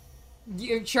creature.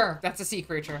 Sure, that's a sea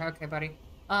creature. Okay, buddy.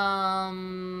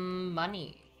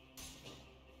 Money.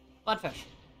 Bloodfish.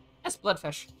 Yes,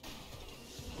 bloodfish.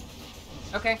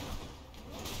 Okay.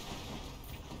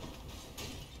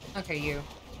 Okay, you.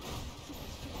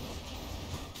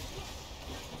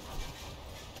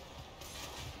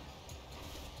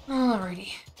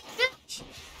 Alrighty.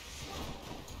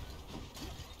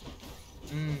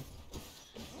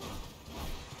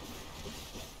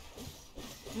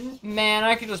 Man,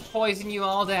 I could just poison you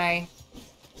all day.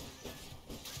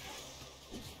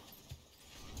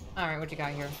 Alright, what you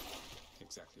got here?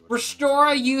 Exactly what Restore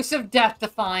a use of Death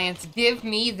Defiance. Give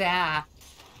me that.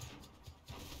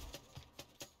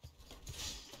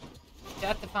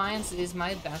 Death Defiance is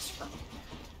my best friend.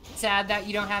 Sad that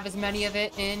you don't have as many of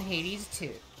it in Hades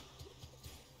 2.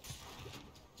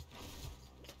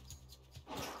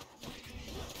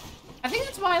 I think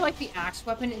that's why I like the axe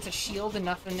weapon. It's a shield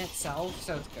enough in itself,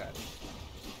 so it's good.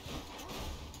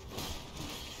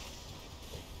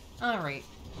 Alright.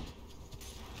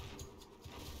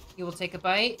 You will take a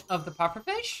bite of the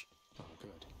pufferfish? Oh,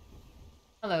 good.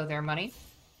 Hello there, money.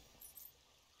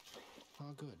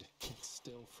 Oh, good. It's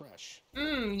still fresh.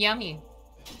 Yummy.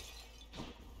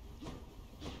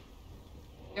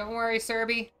 Don't worry,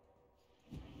 Serby.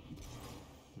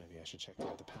 Maybe I should check the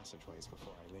other passageways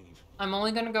before I leave. I'm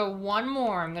only gonna go one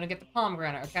more. I'm gonna get the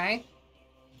pomegranate, okay?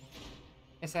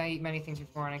 Yes, I eat many things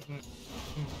before and I can...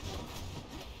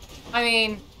 I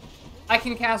mean, I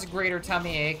can cast Greater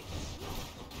Tummy Ache.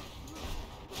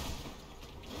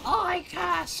 I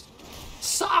cast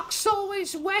Socks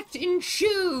Always Wet in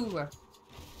Shoe!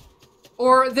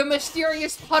 Or the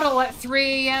mysterious puddle at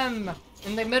 3 AM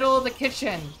in the middle of the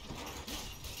kitchen.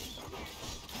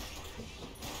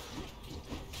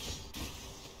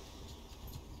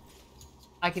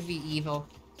 I could be evil.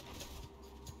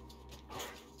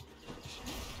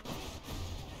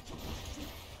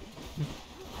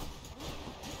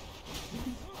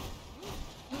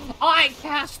 I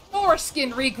cast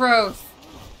Foreskin Regrowth!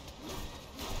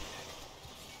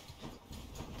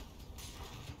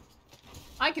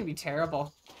 I can be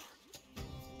terrible.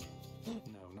 No,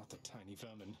 not the tiny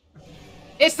vermin.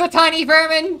 It's the tiny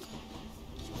vermin!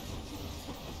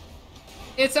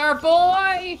 It's our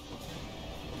boy!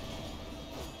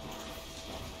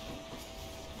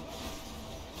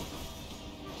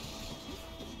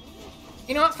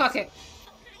 You know what? Fuck it.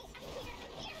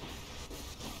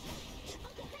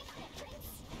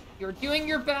 You're doing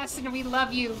your best and we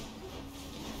love you.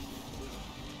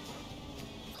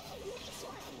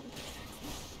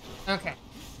 Okay.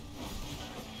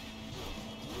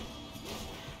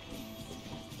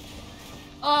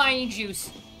 Oh, I need juice.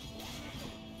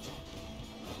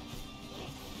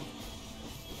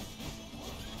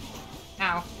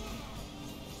 Ow.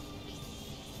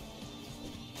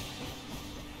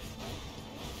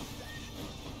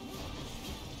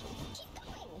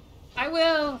 I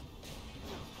will.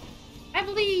 I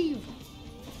believe.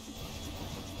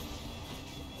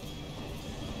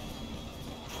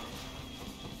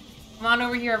 Come on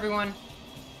over here, everyone.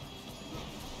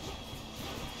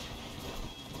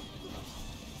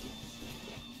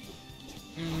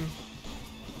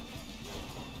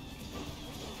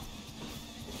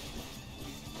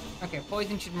 Okay,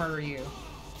 poison should murder you.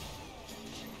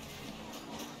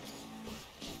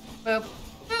 Boop,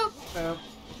 boop, boop.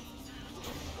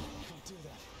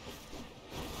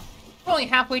 We're only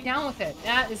halfway down with it.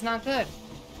 That is not good.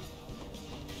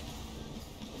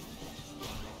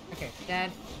 Okay,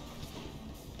 dead.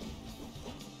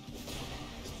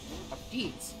 Oh,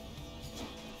 jeez.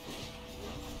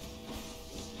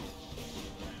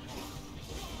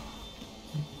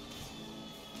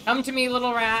 Come to me,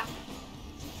 little rat.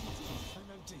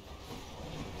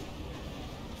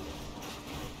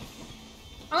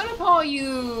 I'm gonna call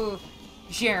you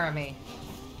Jeremy.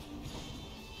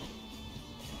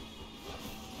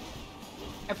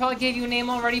 I probably gave you a name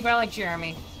already, but I like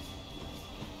Jeremy.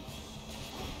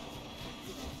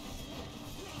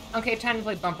 Okay, time to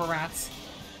play Bumper Rats.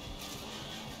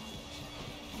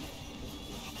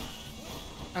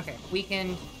 Okay,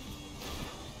 weakened.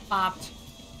 Popped.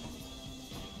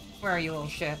 Where are you, little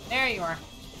shit? There you are.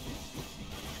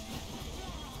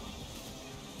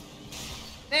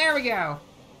 There we go.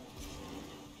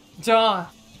 Duh.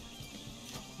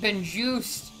 been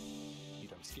juiced. You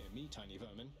don't scare me, tiny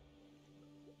vermin.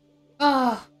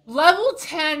 Level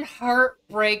 10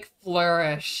 Heartbreak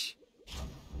Flourish.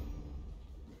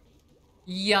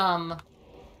 Yum.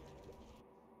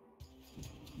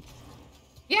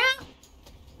 Yeah.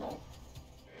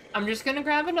 I'm just gonna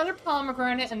grab another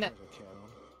pomegranate and then...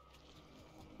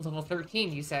 Level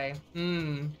 13, you say?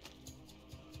 You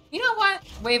know what?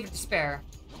 Wave of Despair.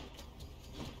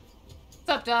 What's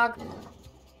up, dog?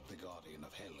 The Guardian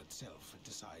of Hell itself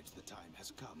decides the time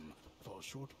has come for a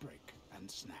short break and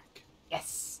snack.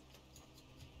 Yes.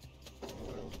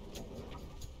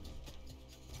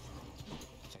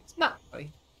 Not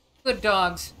really. Good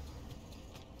dogs.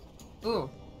 Ooh.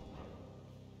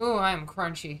 Ooh, I'm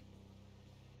crunchy.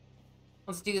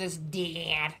 Let's do this,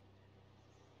 Dad.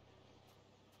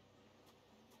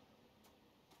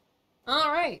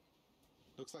 Alright.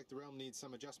 Looks like the realm needs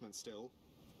some adjustment still.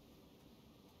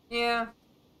 Yeah.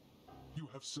 You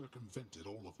have circumvented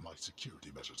all of my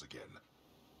security measures again.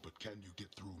 But can you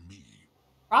get through me?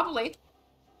 Probably.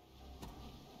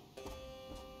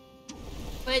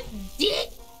 But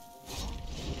dick.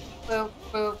 Boop,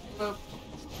 boop, boop.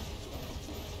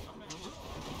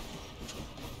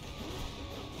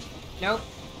 Nope.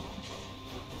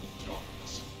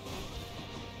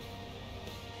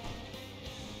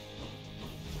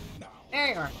 There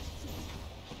you are.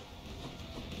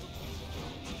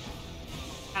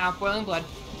 Ow, boiling blood.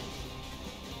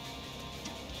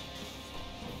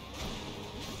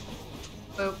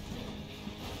 Boop.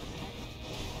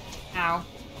 Ow.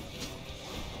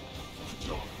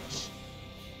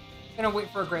 Gonna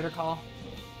wait for a greater call.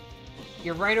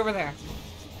 You're right over there.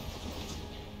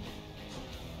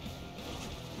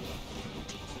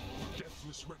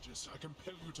 Deathless wretches, I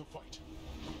compel you to fight.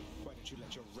 Why don't you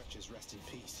let your wretches rest in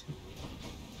peace?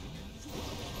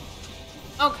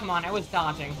 Oh, come on, I was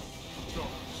dodging.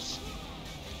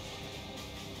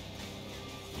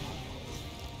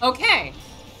 Okay.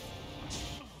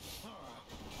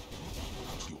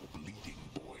 You're bleeding,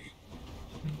 boy.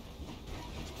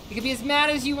 You can be as mad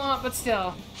as you want, but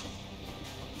still.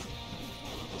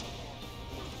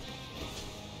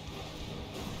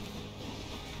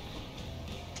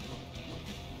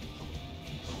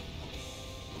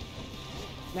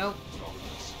 Nope.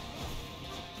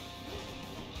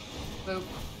 Boop.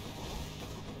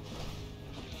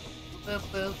 Boop,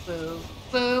 boop, boop.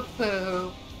 Boop,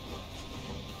 boop.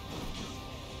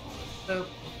 Boop.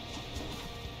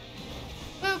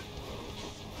 Boop.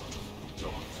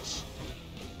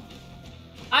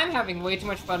 I'm having way too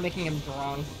much fun making him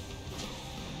drone.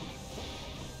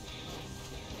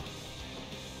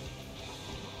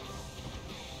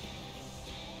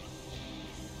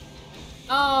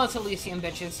 Oh, it's Elysium,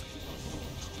 bitches.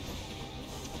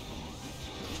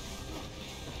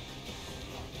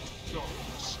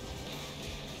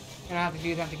 Gonna have to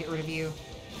do that to get rid of you.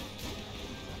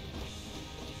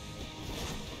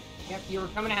 Yep, you were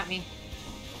coming at me.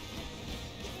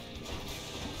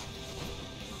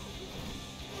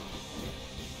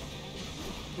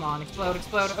 Come on, explode,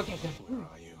 explode. Okay, good. Where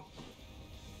are you?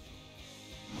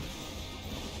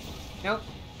 Nope.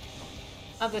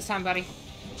 Not this time, buddy.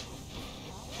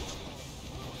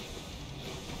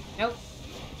 Nope.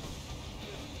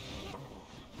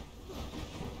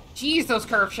 Jeez, those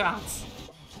curve shots.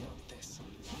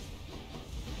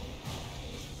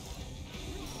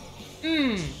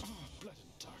 Blood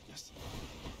and darkness.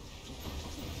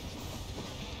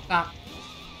 Stop.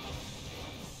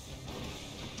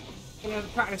 Gonna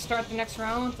try to start the next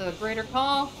round with a greater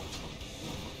call.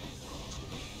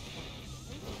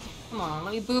 Come on,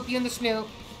 let me boop you in the snoot.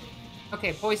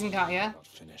 Okay, poison got ya. Not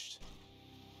finished.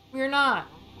 We're not.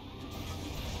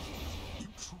 You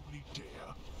truly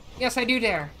dare? Yes, I do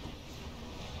dare.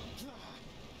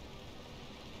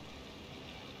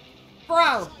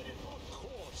 Bro!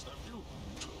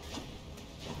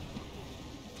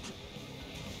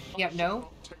 Yep, no.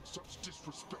 Take such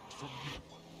disrespect from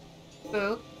you.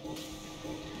 Boop.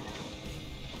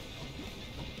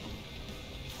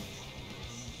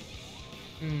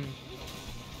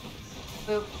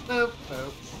 Boop, boop,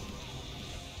 boop.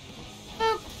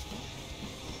 Boop.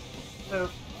 Boop.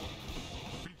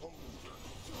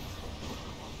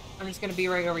 I'm just gonna be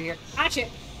right over here. Catch it!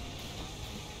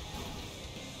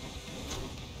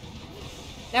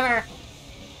 Never!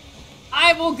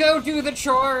 I will go do the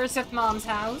chores at Mom's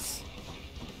house.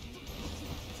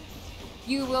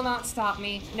 You will not stop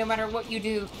me, no matter what you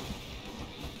do.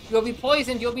 You'll be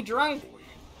poisoned, you'll be drunk.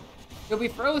 You'll be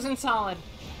frozen solid.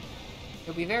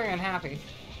 You'll be very unhappy.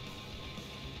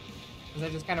 Because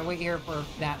I just kind of wait here for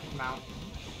that to come out.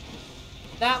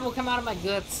 That will come out of my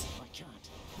guts. I can't.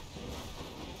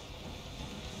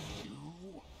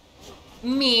 You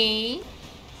Me.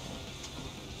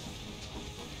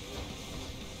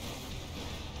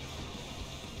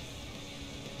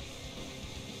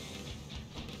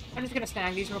 I'm just gonna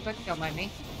snag these real quick, don't mind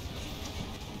me.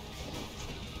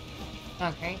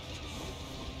 Okay.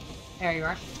 There you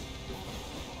are.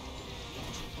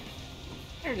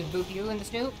 I'll just boop you in the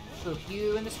snoot. Boop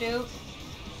you in the snoot.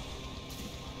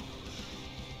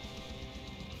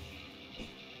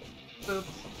 Boop.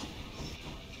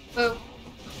 Boop.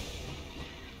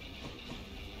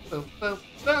 Boop, boop,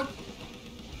 boop.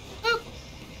 Boop.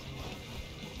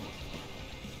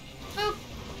 Boop.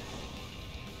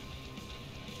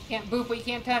 Can't boop what you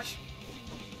can't touch.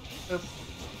 Boop.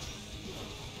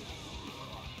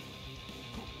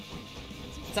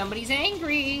 Somebody's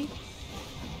angry.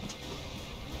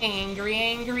 Angry,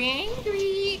 angry,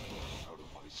 angry.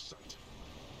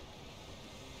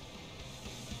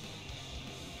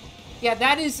 Yeah,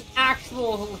 that is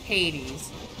actual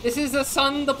Hades. This is a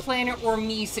sun, the planet, or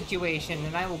me situation,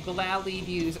 and I will gladly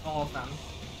use all of them.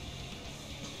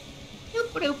 Boop,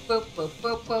 boop, boop, boop,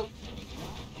 boop, boop.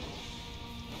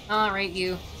 Alright,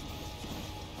 you.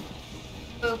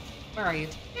 Boop. Where are you?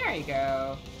 There you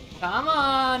go. Come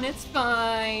on, it's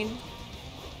fine.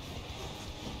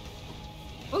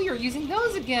 Oh, you're using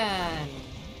those again.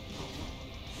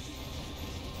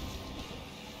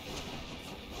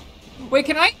 Wait,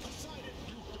 can I?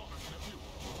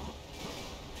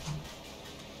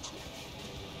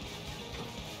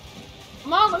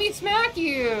 Come on, let me smack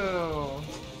you.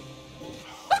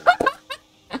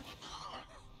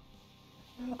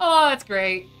 Oh, that's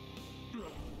great.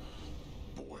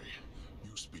 Boy,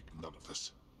 you speak none of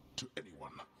this to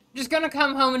anyone. I'm just gonna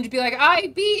come home and just be like, I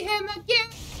beat him again.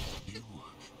 You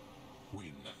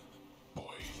win, boy.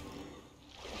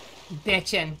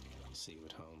 Bitchin'. See you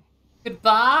at home.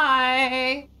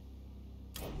 Goodbye.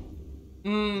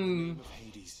 Name of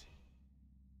Hades.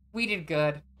 We did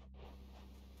good.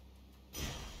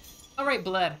 Alright,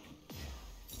 blood.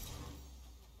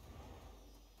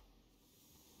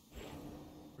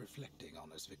 Reflecting on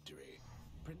his victory,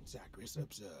 Prince Zacharias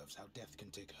observes how death can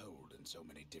take hold in so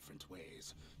many different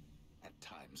ways. At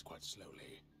times quite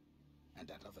slowly, and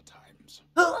at other times...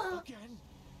 Again?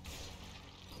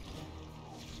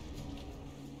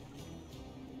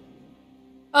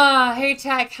 Hey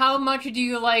Tech, how much do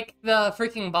you like the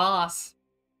freaking boss?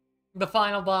 The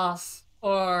final boss?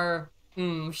 Or,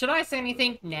 should I say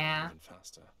anything? Nah.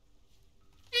 Faster.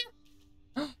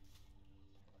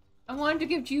 I wanted to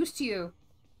give juice to you.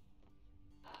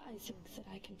 I think that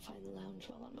I can find the lounge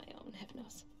well on my own,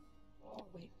 Hypnos. Oh,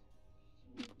 wait.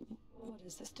 What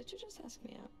is this? Did you just ask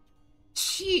me out?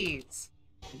 Jeez.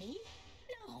 Me?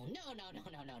 No. I'd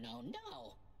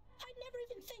never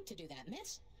even think to do that,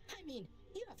 miss. I mean,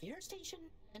 you have your station,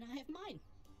 and I have mine.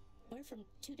 We're from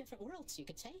two different worlds, you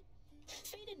could say.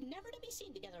 Fated never to be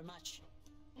seen together much.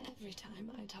 Every time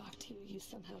I talk to you, you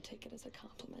somehow take it as a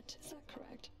compliment. Is that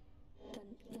correct?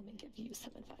 Then let me give you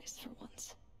some advice for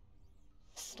once.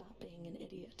 Stop being an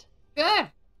idiot.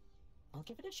 Good. I'll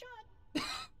give it a shot.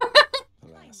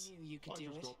 Alas. I knew you could do I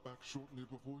it. just got back shortly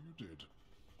before you did.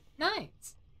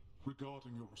 Nice.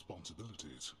 Regarding your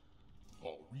responsibilities,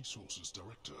 our resources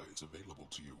director is available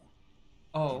to you.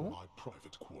 Oh. In my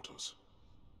private quarters.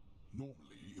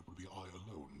 Normally, it would be I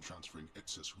alone transferring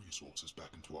excess resources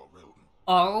back into our realm.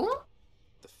 Oh?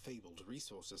 The fabled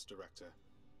resources director.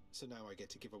 So now I get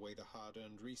to give away the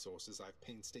hard-earned resources I've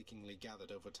painstakingly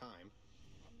gathered over time.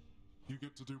 You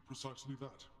get to do precisely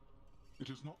that. It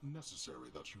is not necessary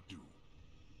that you do.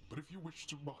 But if you wish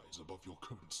to rise above your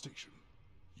current station,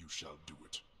 you shall do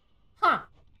it. Huh.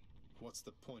 What's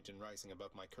the point in rising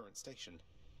above my current station?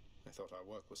 I thought our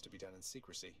work was to be done in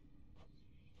secrecy.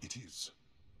 It is.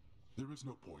 There is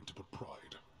no point but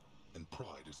pride, and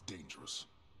pride is dangerous.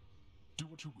 Do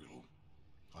what you will.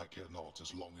 I care not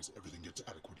as long as everything gets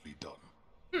adequately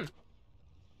done.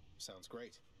 Sounds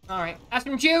great. Alright, have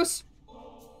some juice!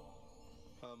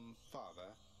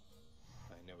 Father,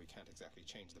 I know we can't exactly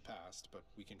change the past, but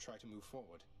we can try to move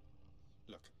forward.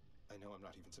 Look, I know I'm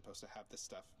not even supposed to have this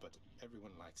stuff, but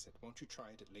everyone likes it. Won't you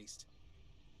try it at least?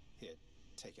 Here,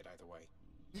 take it either way.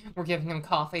 We're giving him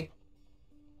coffee.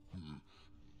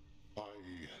 I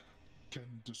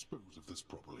can dispose of this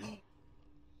properly.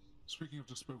 Speaking of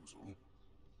disposal,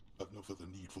 I've no further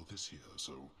need for this here,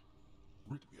 so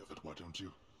rid me of it, why don't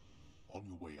you? On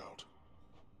your way out.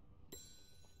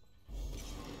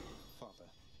 Father,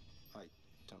 I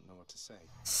don't know what to say.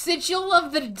 Sigil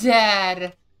of the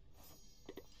Dead!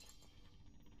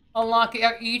 Unlock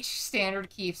each standard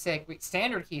keepsake. Wait,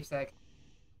 standard keepsake?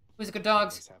 Who's good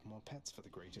dogs? Always have more pets for the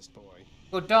greatest boy.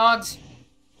 Good dogs.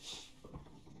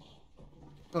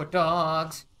 Good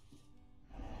dogs.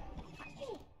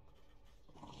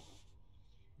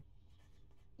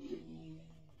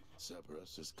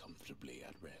 Cerberus is comfortably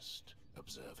at rest,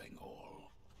 observing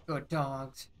all. Good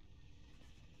dogs.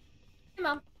 Hey,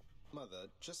 Mom. Mother,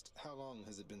 just how long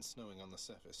has it been snowing on the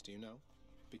surface, do you know?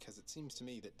 Because it seems to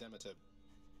me that Demeter,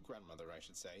 grandmother I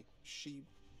should say,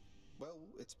 well,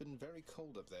 it's been very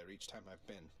cold up there each time I've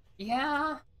been.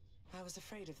 Yeah. I was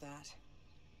afraid of that.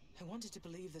 I wanted to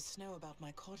believe the snow about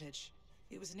my cottage.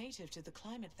 It was native to the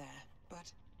climate there,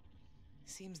 but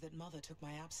seems that Mother took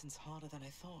my absence harder than I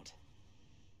thought.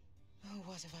 Oh,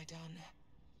 what have I done?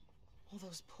 All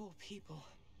those poor people.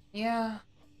 Yeah.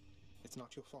 It's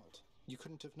not your fault. You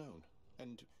couldn't have known.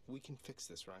 And we can fix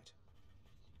this, right?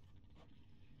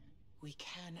 We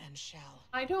can and shall.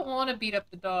 I don't want to beat up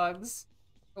the dogs,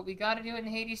 but we gotta do it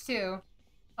in Hades too.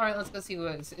 Alright, let's go see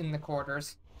what's in the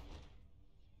quarters.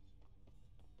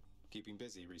 Keeping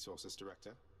busy, Resources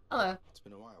Director. Hello. It's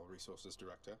been a while, Resources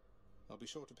Director. I'll be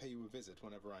sure to pay you a visit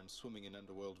whenever I'm swimming in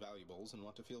underworld valuables and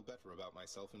want to feel better about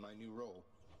myself in my new role.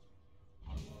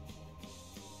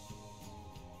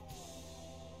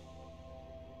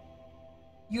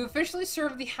 You officially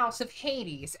serve the House of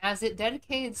Hades as a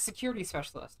dedicated security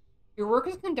specialist. Your work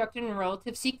is conducted in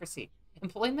relative secrecy.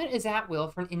 Employment is at will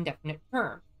for an indefinite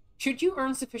term. Should you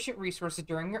earn sufficient resources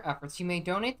during your efforts, you may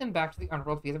donate them back to the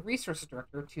Underworld via the Resources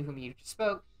Director, to whom you just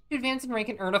spoke, to advance in rank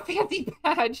and earn a fancy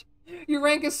badge. Your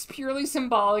rank is purely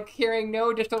symbolic, carrying no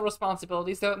additional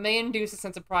responsibilities, though it may induce a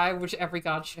sense of pride which every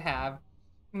god should have.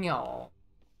 No.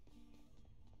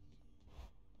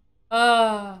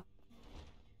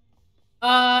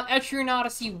 Etrian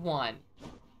Odyssey 1.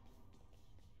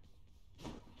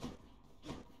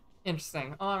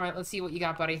 Interesting. Alright, let's see what you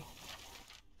got, buddy.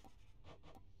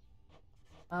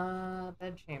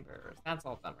 Bed chambers. That's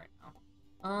all done right now.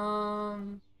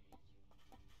 I'm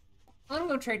gonna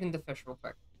go trade in the fish real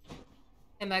quick.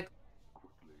 Hey, Meg.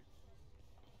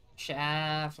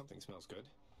 Chef. Something smells good.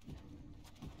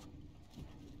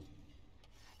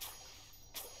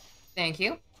 Thank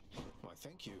you. Why,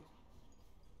 thank you.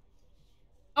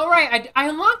 Alright, I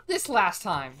unlocked this last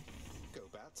time. Go,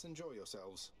 bats. Enjoy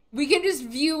yourselves. We can just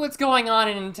view what's going on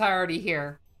in entirety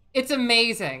here. It's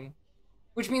amazing.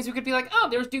 Which means we could be like, oh,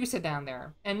 there's Dusa down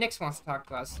there. And Nyx wants to talk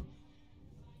to us.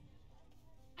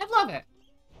 I love it.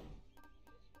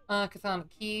 Chthonic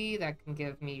Key, that can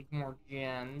give me more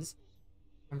gems.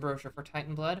 Ambrosia for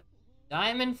Titan Blood.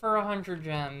 Diamond for 100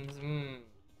 gems.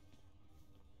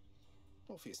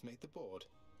 Orpheus made the board.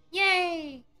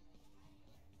 Yay!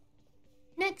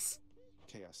 Nyx!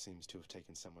 Chaos seems to have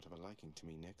taken somewhat of a liking to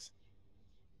me, Nyx.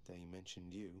 They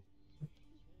mentioned you.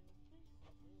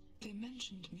 They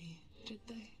mentioned me, did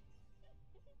they?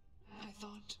 I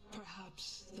thought,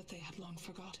 perhaps, that they had long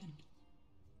forgotten.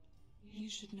 You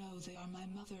should know they are my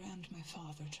mother and my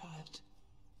father, child.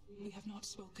 We have not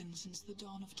spoken since the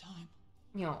dawn of time.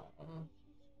 No.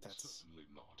 That's certainly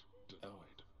not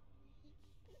denied.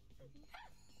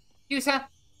 Dusa!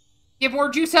 Give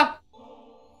more Jusa!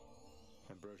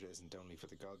 Ambrosia isn't only for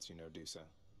the gods, you know, Dusa.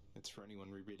 It's for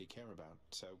anyone we really care about.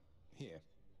 So, here.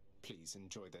 Please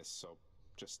enjoy this, or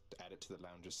just add it to the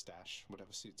lounger's stash,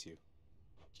 whatever suits you.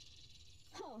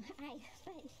 Oh, but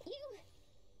you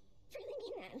really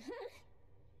mean that, huh?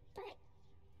 But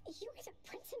you are the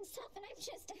prince himself, and I'm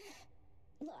just...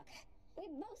 Look, we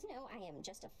both know I am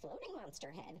just a floating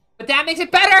monster head. But that makes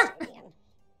it better!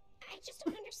 I just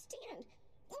don't understand.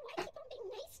 Why keep on being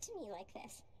nice to me like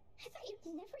this? I thought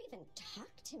you'd never even talk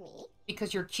to me.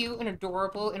 Because you're cute and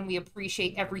adorable, and we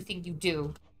appreciate everything you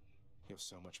do. You're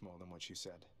so much more than what you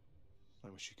said. I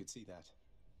wish you could see that.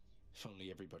 If only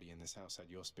everybody in this house had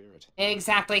your spirit.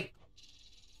 Exactly.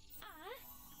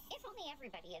 If only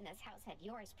everybody in this house had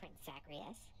yours, Prince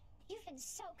Zagreus. You've been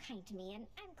so kind to me, and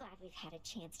I'm glad we've had a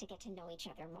chance to get to know each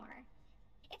other more.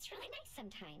 It's really nice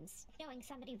sometimes, knowing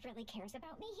somebody really cares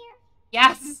about me here.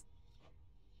 Yes!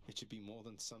 It should be more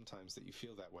than sometimes that you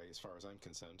feel that way as far as I'm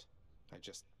concerned.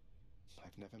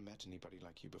 I've never met anybody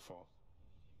like you before.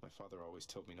 My father always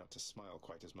told me not to smile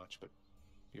quite as much, but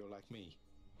you're like me.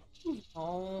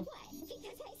 Oh. What?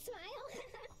 Because I smile?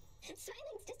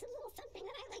 Smiling's just a little something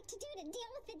that I like to do to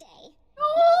deal with the day.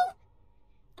 Oh!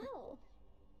 Oh,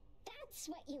 that's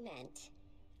what you meant.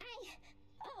 I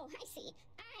see.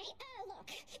 Look,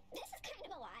 this is kind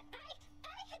of a lot. I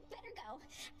had better go.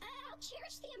 I'll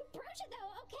cherish the ambrosia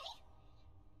though, okay?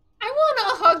 I want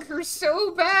to hug her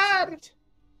so bad.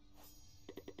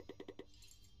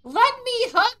 Let me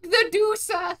hug the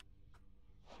Dusa.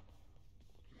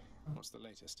 What's the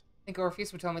latest? I think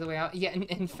Orpheus would tell me the way out. Yeah,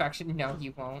 infection. No,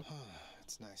 you won't.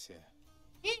 It's nice here.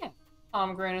 Yeah.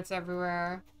 Pomegranates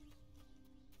everywhere.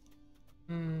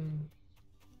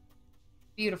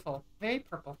 Beautiful. Very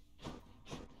purple.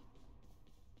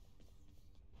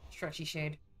 Stretchy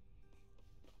shade.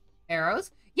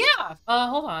 Arrows? Yeah!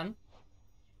 Hold on.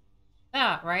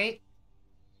 That, right?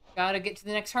 Gotta get to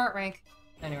the next heart rank.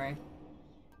 Anyway.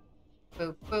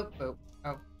 Boop, boop, boop.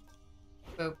 Oh.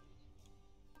 Boop.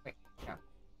 Wait, no.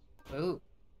 Boop.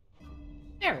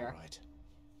 There we are. Right.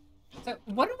 So,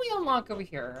 what did we unlock over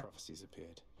here? Prophecies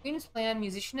appeared. Queen's Plan,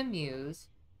 Musician and Muse.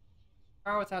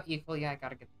 Power without equal. Yeah, I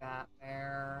gotta get that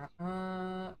there.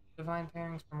 Divine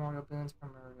Pairings, Primordial Boons,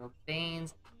 Primordial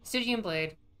Banes. Stygian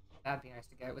Blade. That'd be nice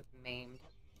to get with Maimed.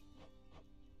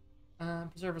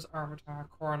 Preserver's Arbiter,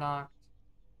 Coronach.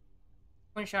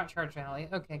 Twin Shot, Charge Valley.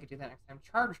 Okay, I could do that next time.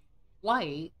 Charge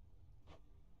Light.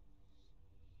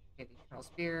 Okay, the Eternal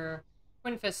Spear.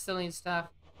 Twin Fist, Cillian stuff.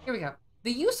 Here we go.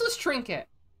 The Useless Trinket.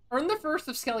 Earn the first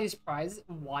of Skelly's prize.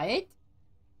 What?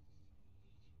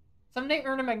 Someday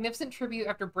earn a magnificent tribute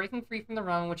after breaking free from the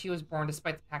realm in which he was born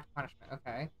despite the pact of punishment.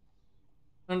 Okay.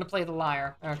 Learn to play the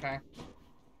lyre. Okay.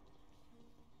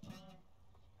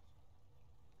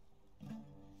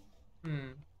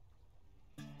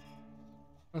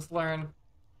 Let's learn.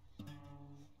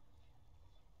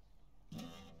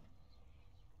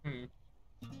 Maybe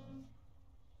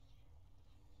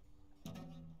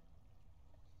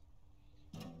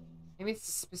it's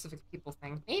a specific people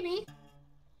thing. Maybe.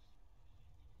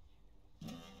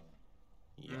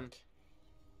 Yuck.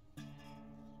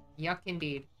 Yuck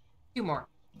indeed. 2 more.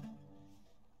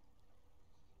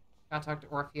 Gotta talk to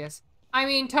Orpheus. I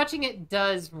mean, touching it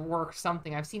does work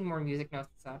something. I've seen more music notes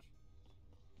and such.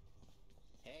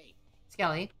 Hey.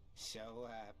 Skelly. So,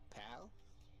 pal,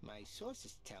 my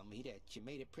sources tell me that you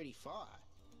made it pretty far.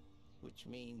 Which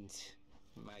means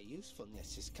my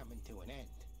usefulness is coming to an end.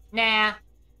 Nah.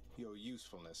 Your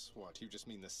usefulness? What, you just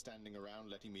mean the standing around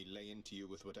letting me lay into you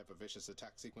with whatever vicious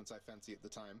attack sequence I fancy at the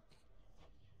time?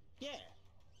 Yeah.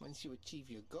 Once you achieve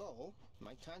your goal,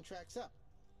 my contract's up.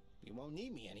 You won't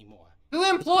need me anymore. Who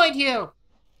employed you?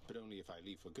 But only if I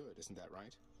leave for good, isn't that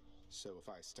right? So if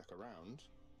I stuck around,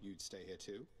 you'd stay here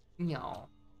too? No.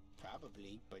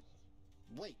 Probably, but...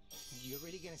 Wait, you're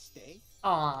really gonna stay?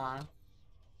 Aww.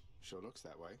 Sure looks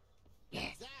that way.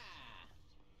 Yes.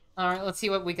 Alright, let's see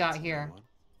what we got here.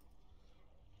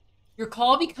 Your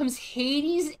call becomes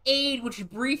Hades' aid, which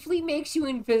briefly makes you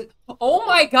invisible. Oh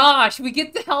my gosh, we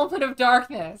get the Helmet of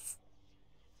Darkness.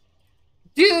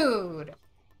 Dude.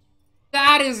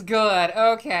 That is good.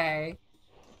 Okay.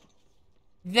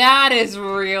 That is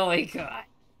really good.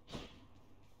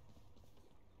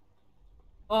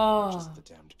 Oh. Just the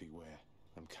damned beware.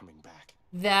 I'm coming back.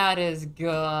 That is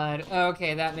good.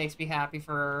 Okay, that makes me happy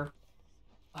for...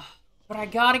 But I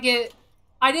gotta get...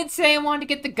 I did say I wanted to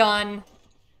get the gun.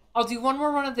 I'll do one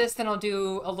more run of this, then I'll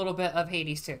do a little bit of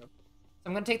Hades too. So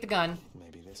I'm gonna take the gun.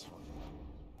 Maybe this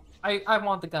one. I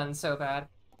want the gun so bad.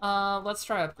 Let's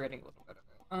try upgrading a little bit of it.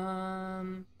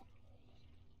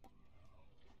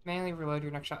 Manually reload,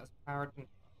 your next shot is powered.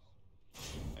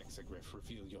 Exegriff,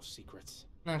 reveal your secrets.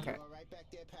 Okay. You all right back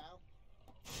there, pal?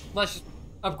 Let's just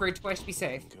upgrade twice to be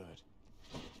safe. Good.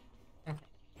 Okay.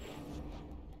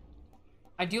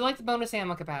 I do like the bonus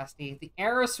ammo capacity. The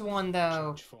Eris one,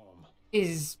 though,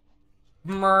 is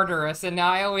murderous, and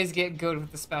I always get good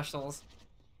with the specials.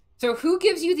 So who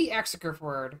gives you the Exegriff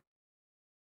word?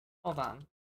 Hold on.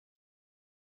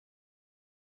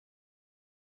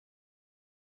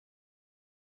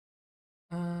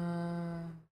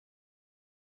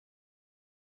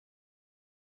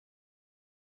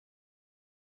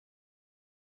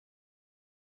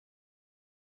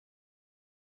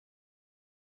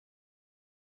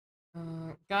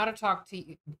 Gotta talk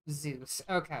to Zeus.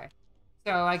 Okay.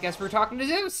 So I guess we're talking to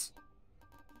Zeus.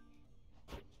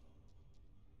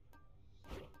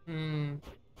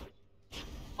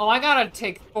 Oh, I gotta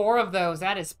take 4 of those.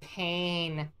 That is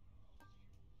pain.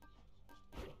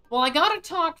 Well, I gotta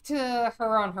talk to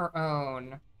her on her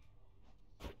own.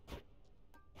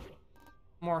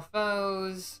 More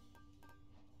foes.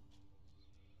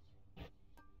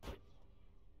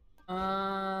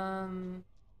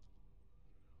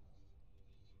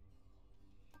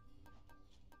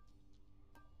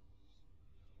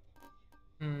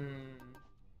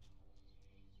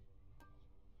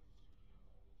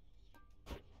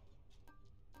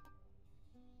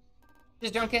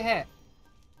 Just don't get hit.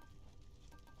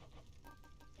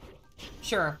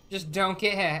 Sure, just don't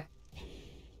get hit.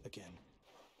 Again.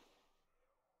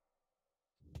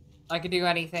 I could do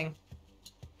anything.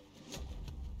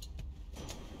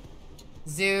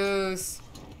 Zeus.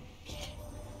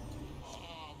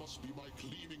 Must be my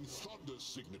gleaming thunder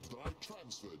signet that I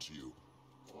transferred to you.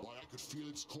 Why, I could feel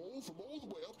its call from all the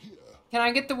way up here. Can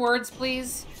I get the words,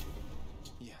 please?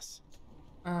 Yes.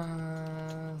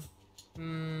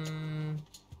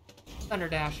 Thunder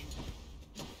Dash.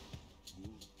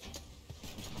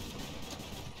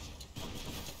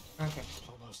 Okay.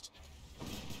 Almost.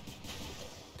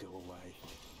 Go away.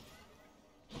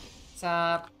 What's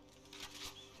up?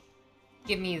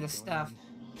 Give me the stuff.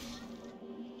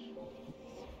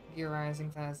 Your rising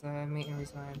fast, the main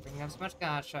reason why I'm bringing up so much.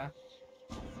 Gotcha.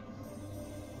 There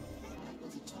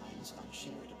was a time as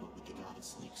uncharitable with the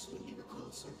goddess Nyx when we were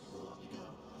closer long ago.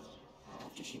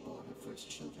 After she bore her first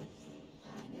children,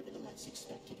 I nevertheless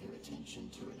expected her attention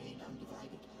to remain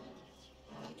undivided.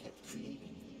 I kept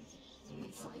creating. When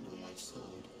finally I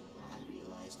slowed, I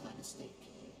realized my mistake.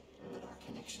 But our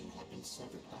connection had been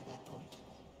severed by that point.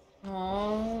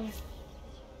 Oh,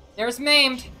 there's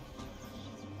maimed.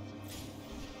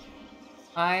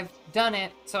 I've done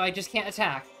it, so I just can't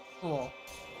attack. Cool.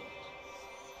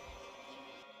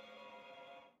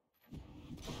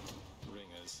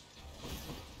 Ringers.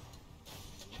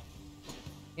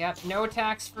 Yep, no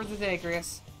attacks for the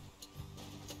Zagreus.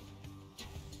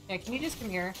 Yeah, can you just come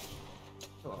here?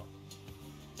 Cool.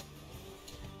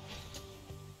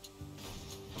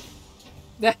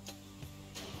 The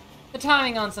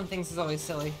timing on some things is always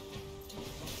silly.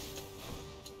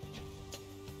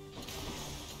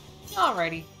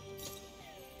 Alrighty.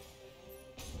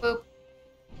 Boop.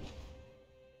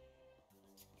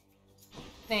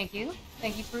 Thank you.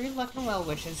 Thank you for your luck and well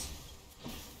wishes.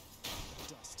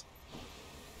 Dust.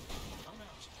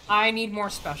 I need more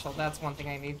special. That's one thing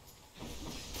I need.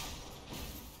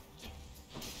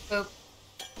 Boop.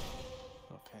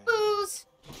 Okay. Booze.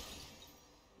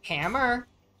 Hammer.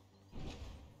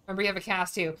 Remember you have a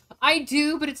cast too. I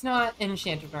do, but it's not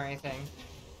enchanted or anything.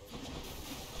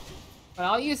 But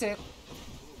I'll use it.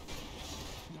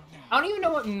 I don't even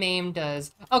know what Maim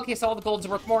does. Okay, so all the golds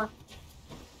work more.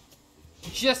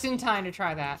 Just in time to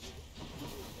try that.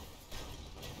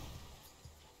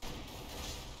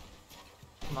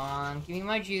 Come on, give me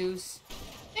my juice.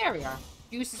 There we are.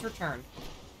 Juice is returned.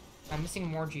 I'm missing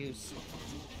more juice.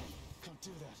 Can't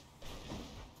do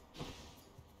that.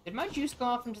 Did my juice go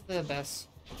off into the abyss?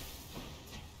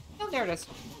 Oh, there it is.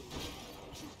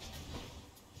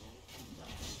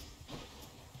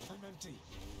 I'm empty.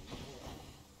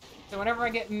 So whenever I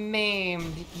get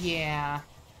maimed, yeah.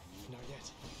 Not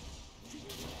yet.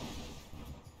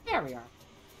 There we are.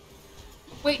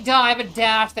 Wait, duh, I have a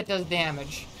dash that does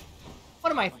damage.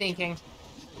 What am I thinking?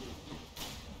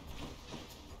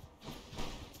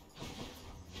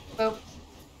 Boop.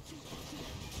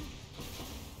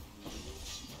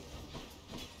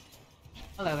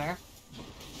 Hello there.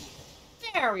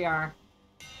 There we are.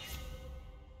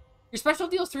 Your special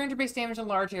deals 300 base damage in a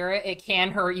large area. It can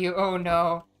hurt you. Oh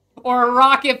no. Or a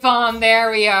rocket bomb.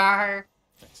 There we are.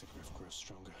 Exegriff grows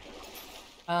stronger.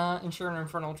 Ensure an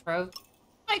infernal trove.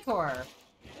 Icor.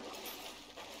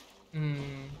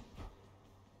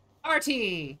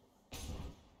 RT.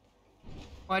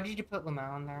 Why did you put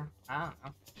Lamau in there? I don't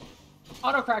know.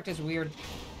 Autocracked is weird.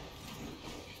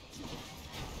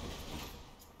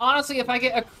 Honestly, if I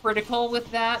get a critical with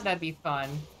that, that'd be fun.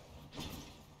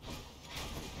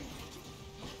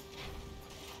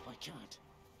 I can't.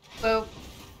 Boop.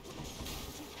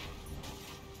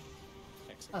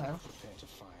 Exegriff, Hello. prepare to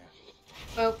fire.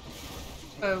 Boop.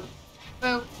 Boop.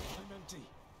 Boop. I'm empty.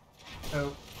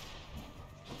 Boop.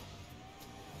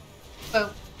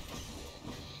 Boop.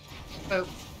 Boop.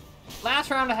 Last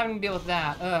round of having to deal with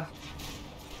that. Ugh.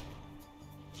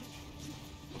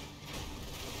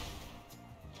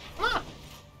 Come on.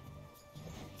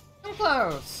 I'm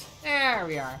close. There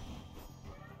we are.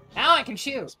 Now I can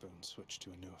shoot. Spoon switch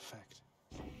to a new effect.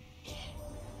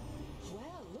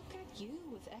 Well, look at you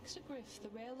with Exegriff, the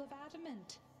rail of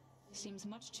adamant. Seems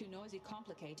much too noisy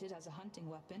complicated as a hunting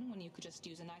weapon when you could just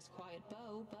use a nice quiet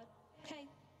bow, but hey,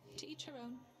 to each her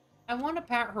own. I want to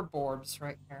pat her borbs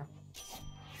right here.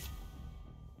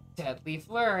 Deadly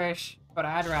flourish, but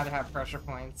I'd rather have pressure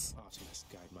points. Artemis,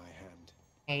 guide my hand.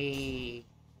 Hey.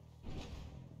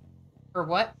 Her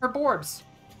what? Her borbs.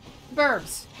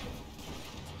 Burbs.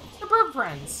 Her burb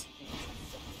friends.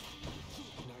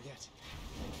 Not yet.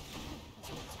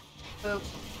 Boop.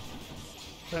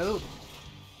 Boop.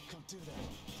 Can't do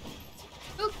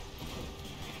that. Boop.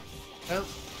 Boop.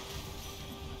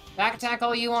 Back attack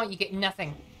all you want, you get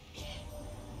nothing.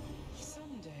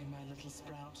 Someday, my little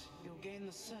sprout, you'll gain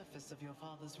the surface of your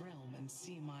father's realm and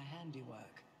see my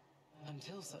handiwork.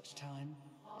 Until such time,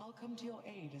 I'll come to your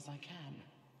aid as I can.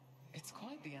 It's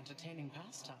quite the entertaining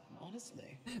pastime,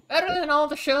 honestly. Better than all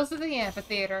the shows at the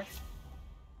amphitheater.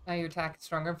 Now your attack is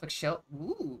stronger, inflicts shield.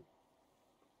 Ooh.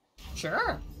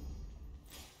 Sure.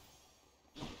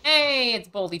 Hey, it's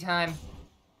Boldy time.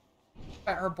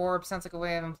 Pat her borb sounds like a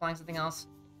way of implying something else.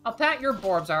 I'll pat your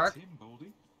borbs, Ark.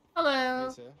 Hello.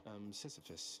 Hey, sir.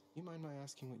 Sisyphus, you mind my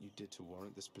asking what you did to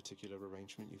warrant this particular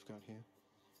arrangement you've got here?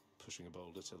 pushing a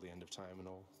boulder till the end of time and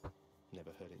all.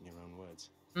 Never heard it in your own words.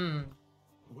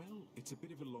 Well, it's a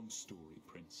bit of a long story,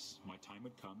 Prince. My time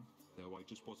had come, though I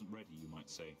just wasn't ready, you might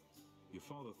say. Your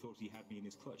father thought he had me in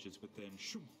his clutches, but then,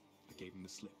 shoo, I gave him the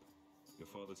slip. Your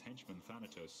father's henchman,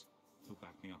 Thanatos, he'll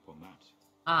back me up on that.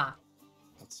 Ah.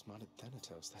 Outsmarted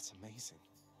Thanatos, that's amazing.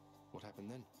 What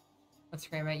happened then? Let's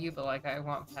scream at you, but like I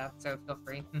won't have, so feel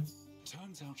free.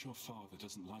 Turns out your father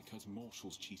doesn't like us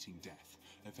mortals cheating death.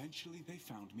 Eventually they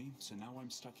found me, so now I'm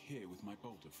stuck here with my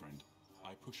boulder friend.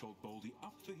 I push old Baldy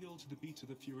up the hill to the beat of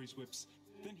the Fury's whips,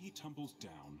 then he tumbles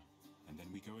down, and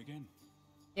then we go again.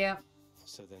 Yeah.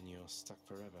 So then you're stuck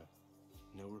forever.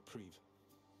 No reprieve.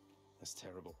 That's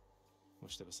terrible.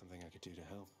 Wish there was something I could do to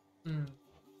help.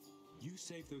 You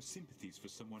save those sympathies for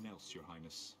someone else, Your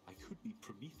Highness. I could be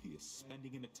Prometheus,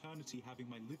 spending an eternity having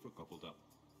my liver gobbled up.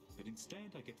 But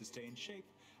instead, I get to stay in shape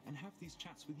and have these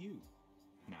chats with you.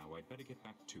 Now, I'd better get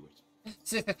back to it.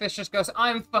 See, the fish just goes,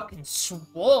 I'm fucking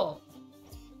swole.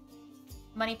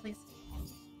 Money, please.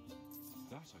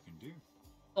 That I can do.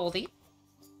 Boldy.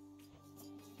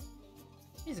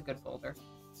 He's a good boulder.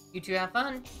 You two have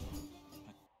fun.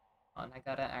 Oh, and I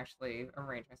gotta actually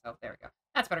arrange myself. There we go.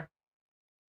 That's better.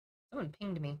 Someone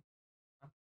pinged me.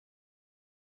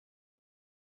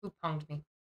 Who ponged me?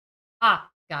 Ah,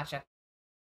 gotcha.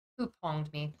 Who ponged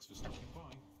me?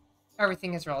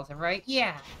 Everything is relative, right?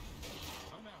 Yeah.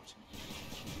 I'm out.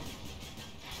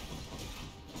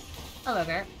 Hello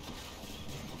there.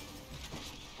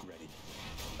 Ready.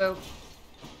 Boop.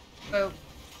 Boop.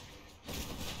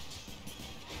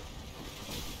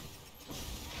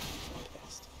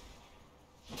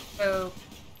 Boop.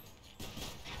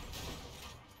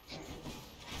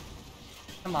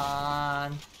 Come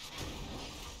on.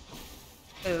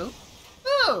 Boop.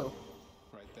 Ooh!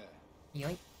 Right there.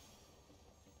 Yoink.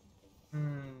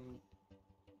 I'm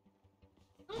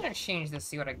gonna change this,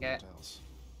 see what I get.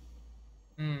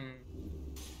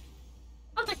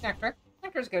 I'll take nectar.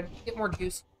 Nectar's good. Get more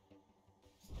juice.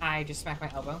 I just smacked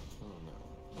my elbow. Oh no.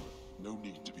 No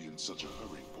need to be in such a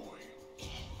hurry, boy.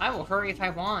 I will hurry if I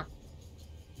want.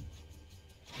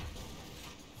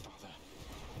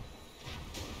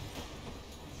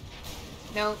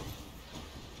 No.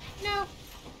 No.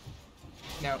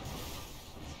 No.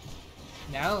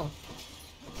 No.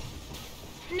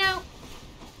 No.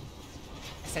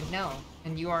 I said no,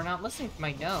 and you are not listening to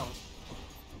my no.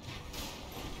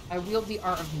 I wield the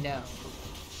art of no.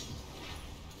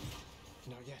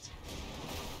 Not yet.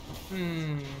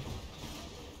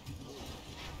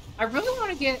 I really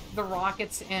want to get the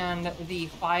rockets and the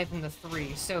 5 and the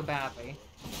 3 so badly.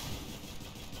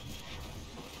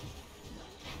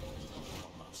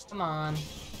 Come on.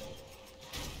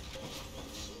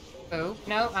 Oh,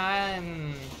 no, I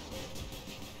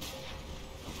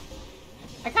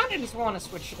kind of just want to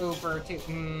switch over to,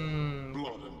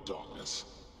 Blood and darkness.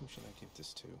 Who should I give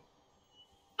this to?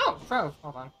 Oh, Trove,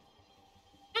 hold on.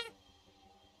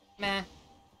 Meh.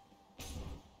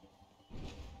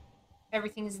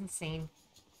 Everything is insane.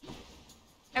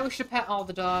 I wish to pet all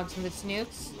the dogs and the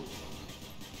snooks.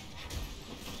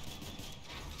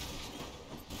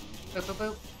 Boop, boop,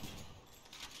 boop.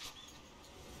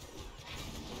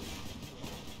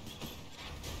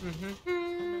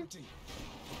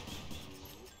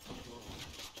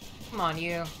 Come on,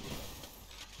 you.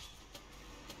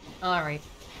 Alright.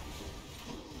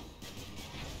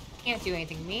 Can't do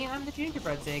anything to me. I'm the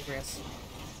gingerbread Zagreus.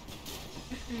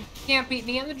 Can't beat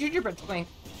me. I'm the gingerbread twink.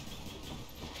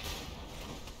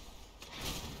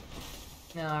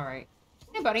 Alright.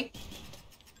 Hey, buddy.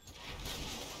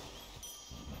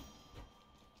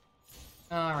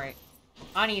 Alright.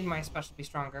 I need my special to be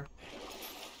stronger.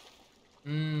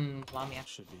 Lamia.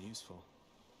 Should be useful.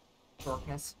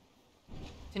 Dorkness.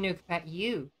 Tanuka pet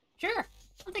you. Sure.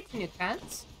 I'll take Tanuka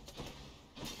pets.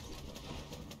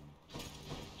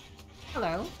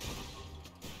 Hello.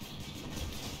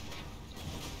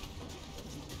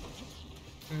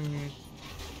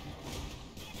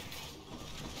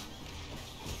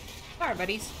 Sorry,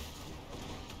 buddies.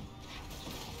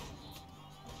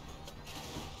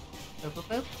 Boop, boop,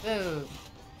 boop, boop.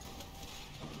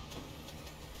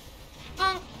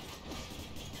 Bonk.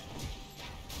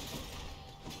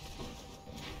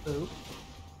 Boop.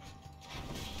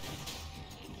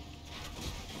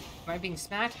 Am I being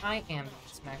smacked? I am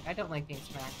being smacked. I don't like being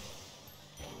smacked.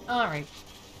 Alright.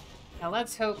 Now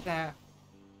let's hope that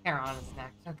Charon is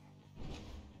next. Okay.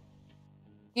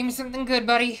 Give me something good,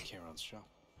 buddy. Charon's shop.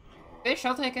 Fish,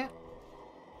 I'll take it.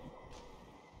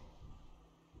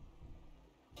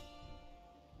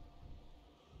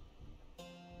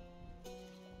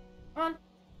 Come on.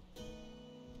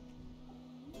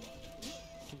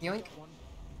 Yoink. Yoink.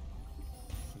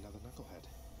 Another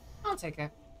I'll take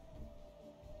it.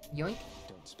 Yoink.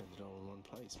 Don't spend it all in one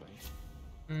place,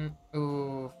 mate.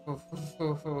 Ooh.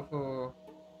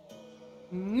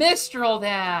 Mistral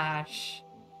Dash!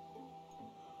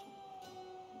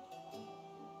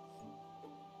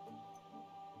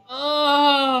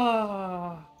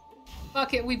 Oh!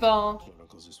 Fuck it, we ball. Your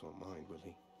uncles just won't mind, will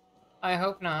he? I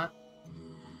hope not.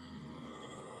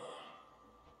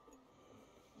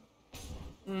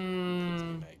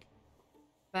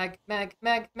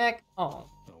 Meg. Oh.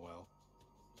 Oh well.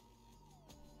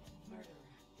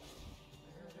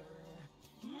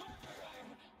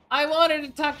 I wanted to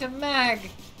talk to Meg!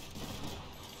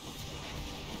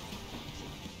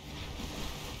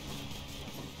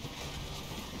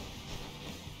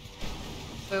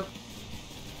 Boop.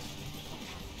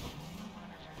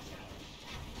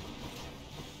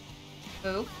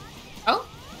 Boop. Oh!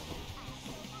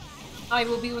 I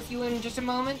will be with you in just a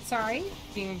moment. Sorry,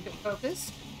 being a bit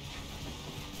focused.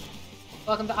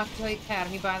 Welcome to Octoy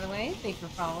Academy, by the way. Thank you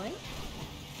for following.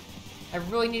 I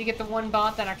really need to get the one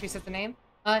bot that actually says the name.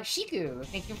 Shiku,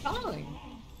 thank you for following.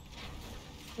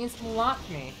 Means a lot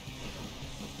to me.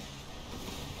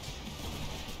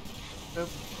 Boop.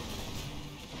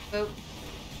 Boop.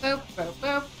 Boop, boop,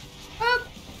 boop. Boop!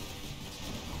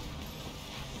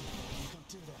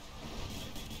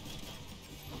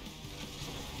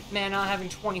 Man, not having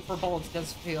 24 bullets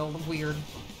does feel weird.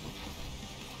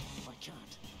 I can't.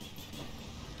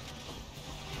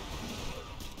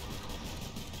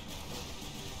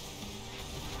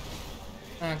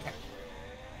 Okay.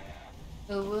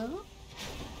 Boop.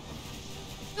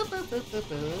 Boop, boop, boop, boop,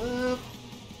 boop.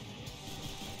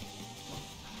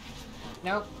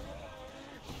 Nope.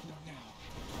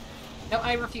 No,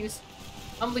 I refuse.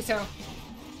 Humbly so.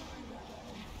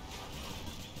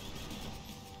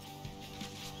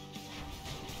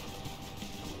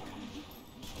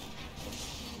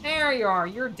 There you are,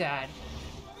 you're dead.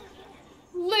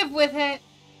 Live with it!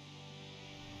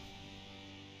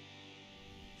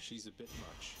 She's a bit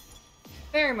much.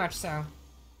 Very much so.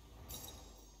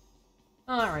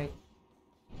 Alright.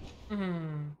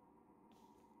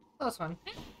 Close one.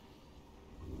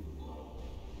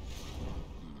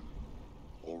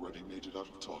 Already made it out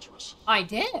of Tartarus. I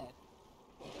did!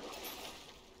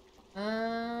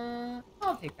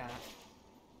 I'll take that.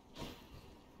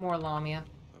 More Lamia.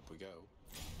 Up we go.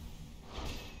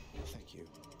 Thank you.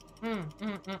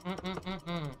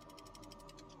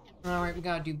 Alright, we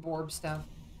gotta do Borb stuff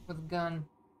with a gun.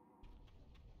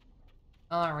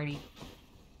 Alrighty.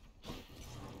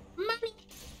 Money!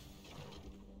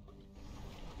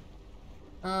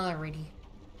 Alrighty.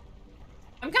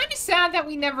 I'm kinda sad that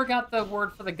we never got the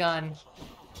word for the gun.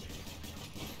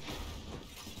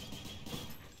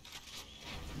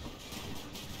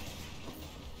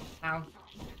 Ow.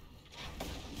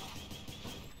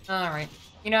 Alright.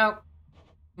 You know,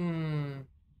 I'm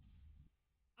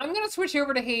gonna switch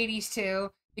over to Hades too,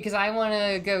 because I want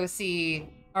to go see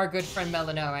our good friend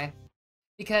Melanoe.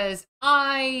 Because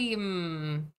I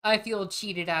feel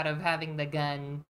cheated out of having the gun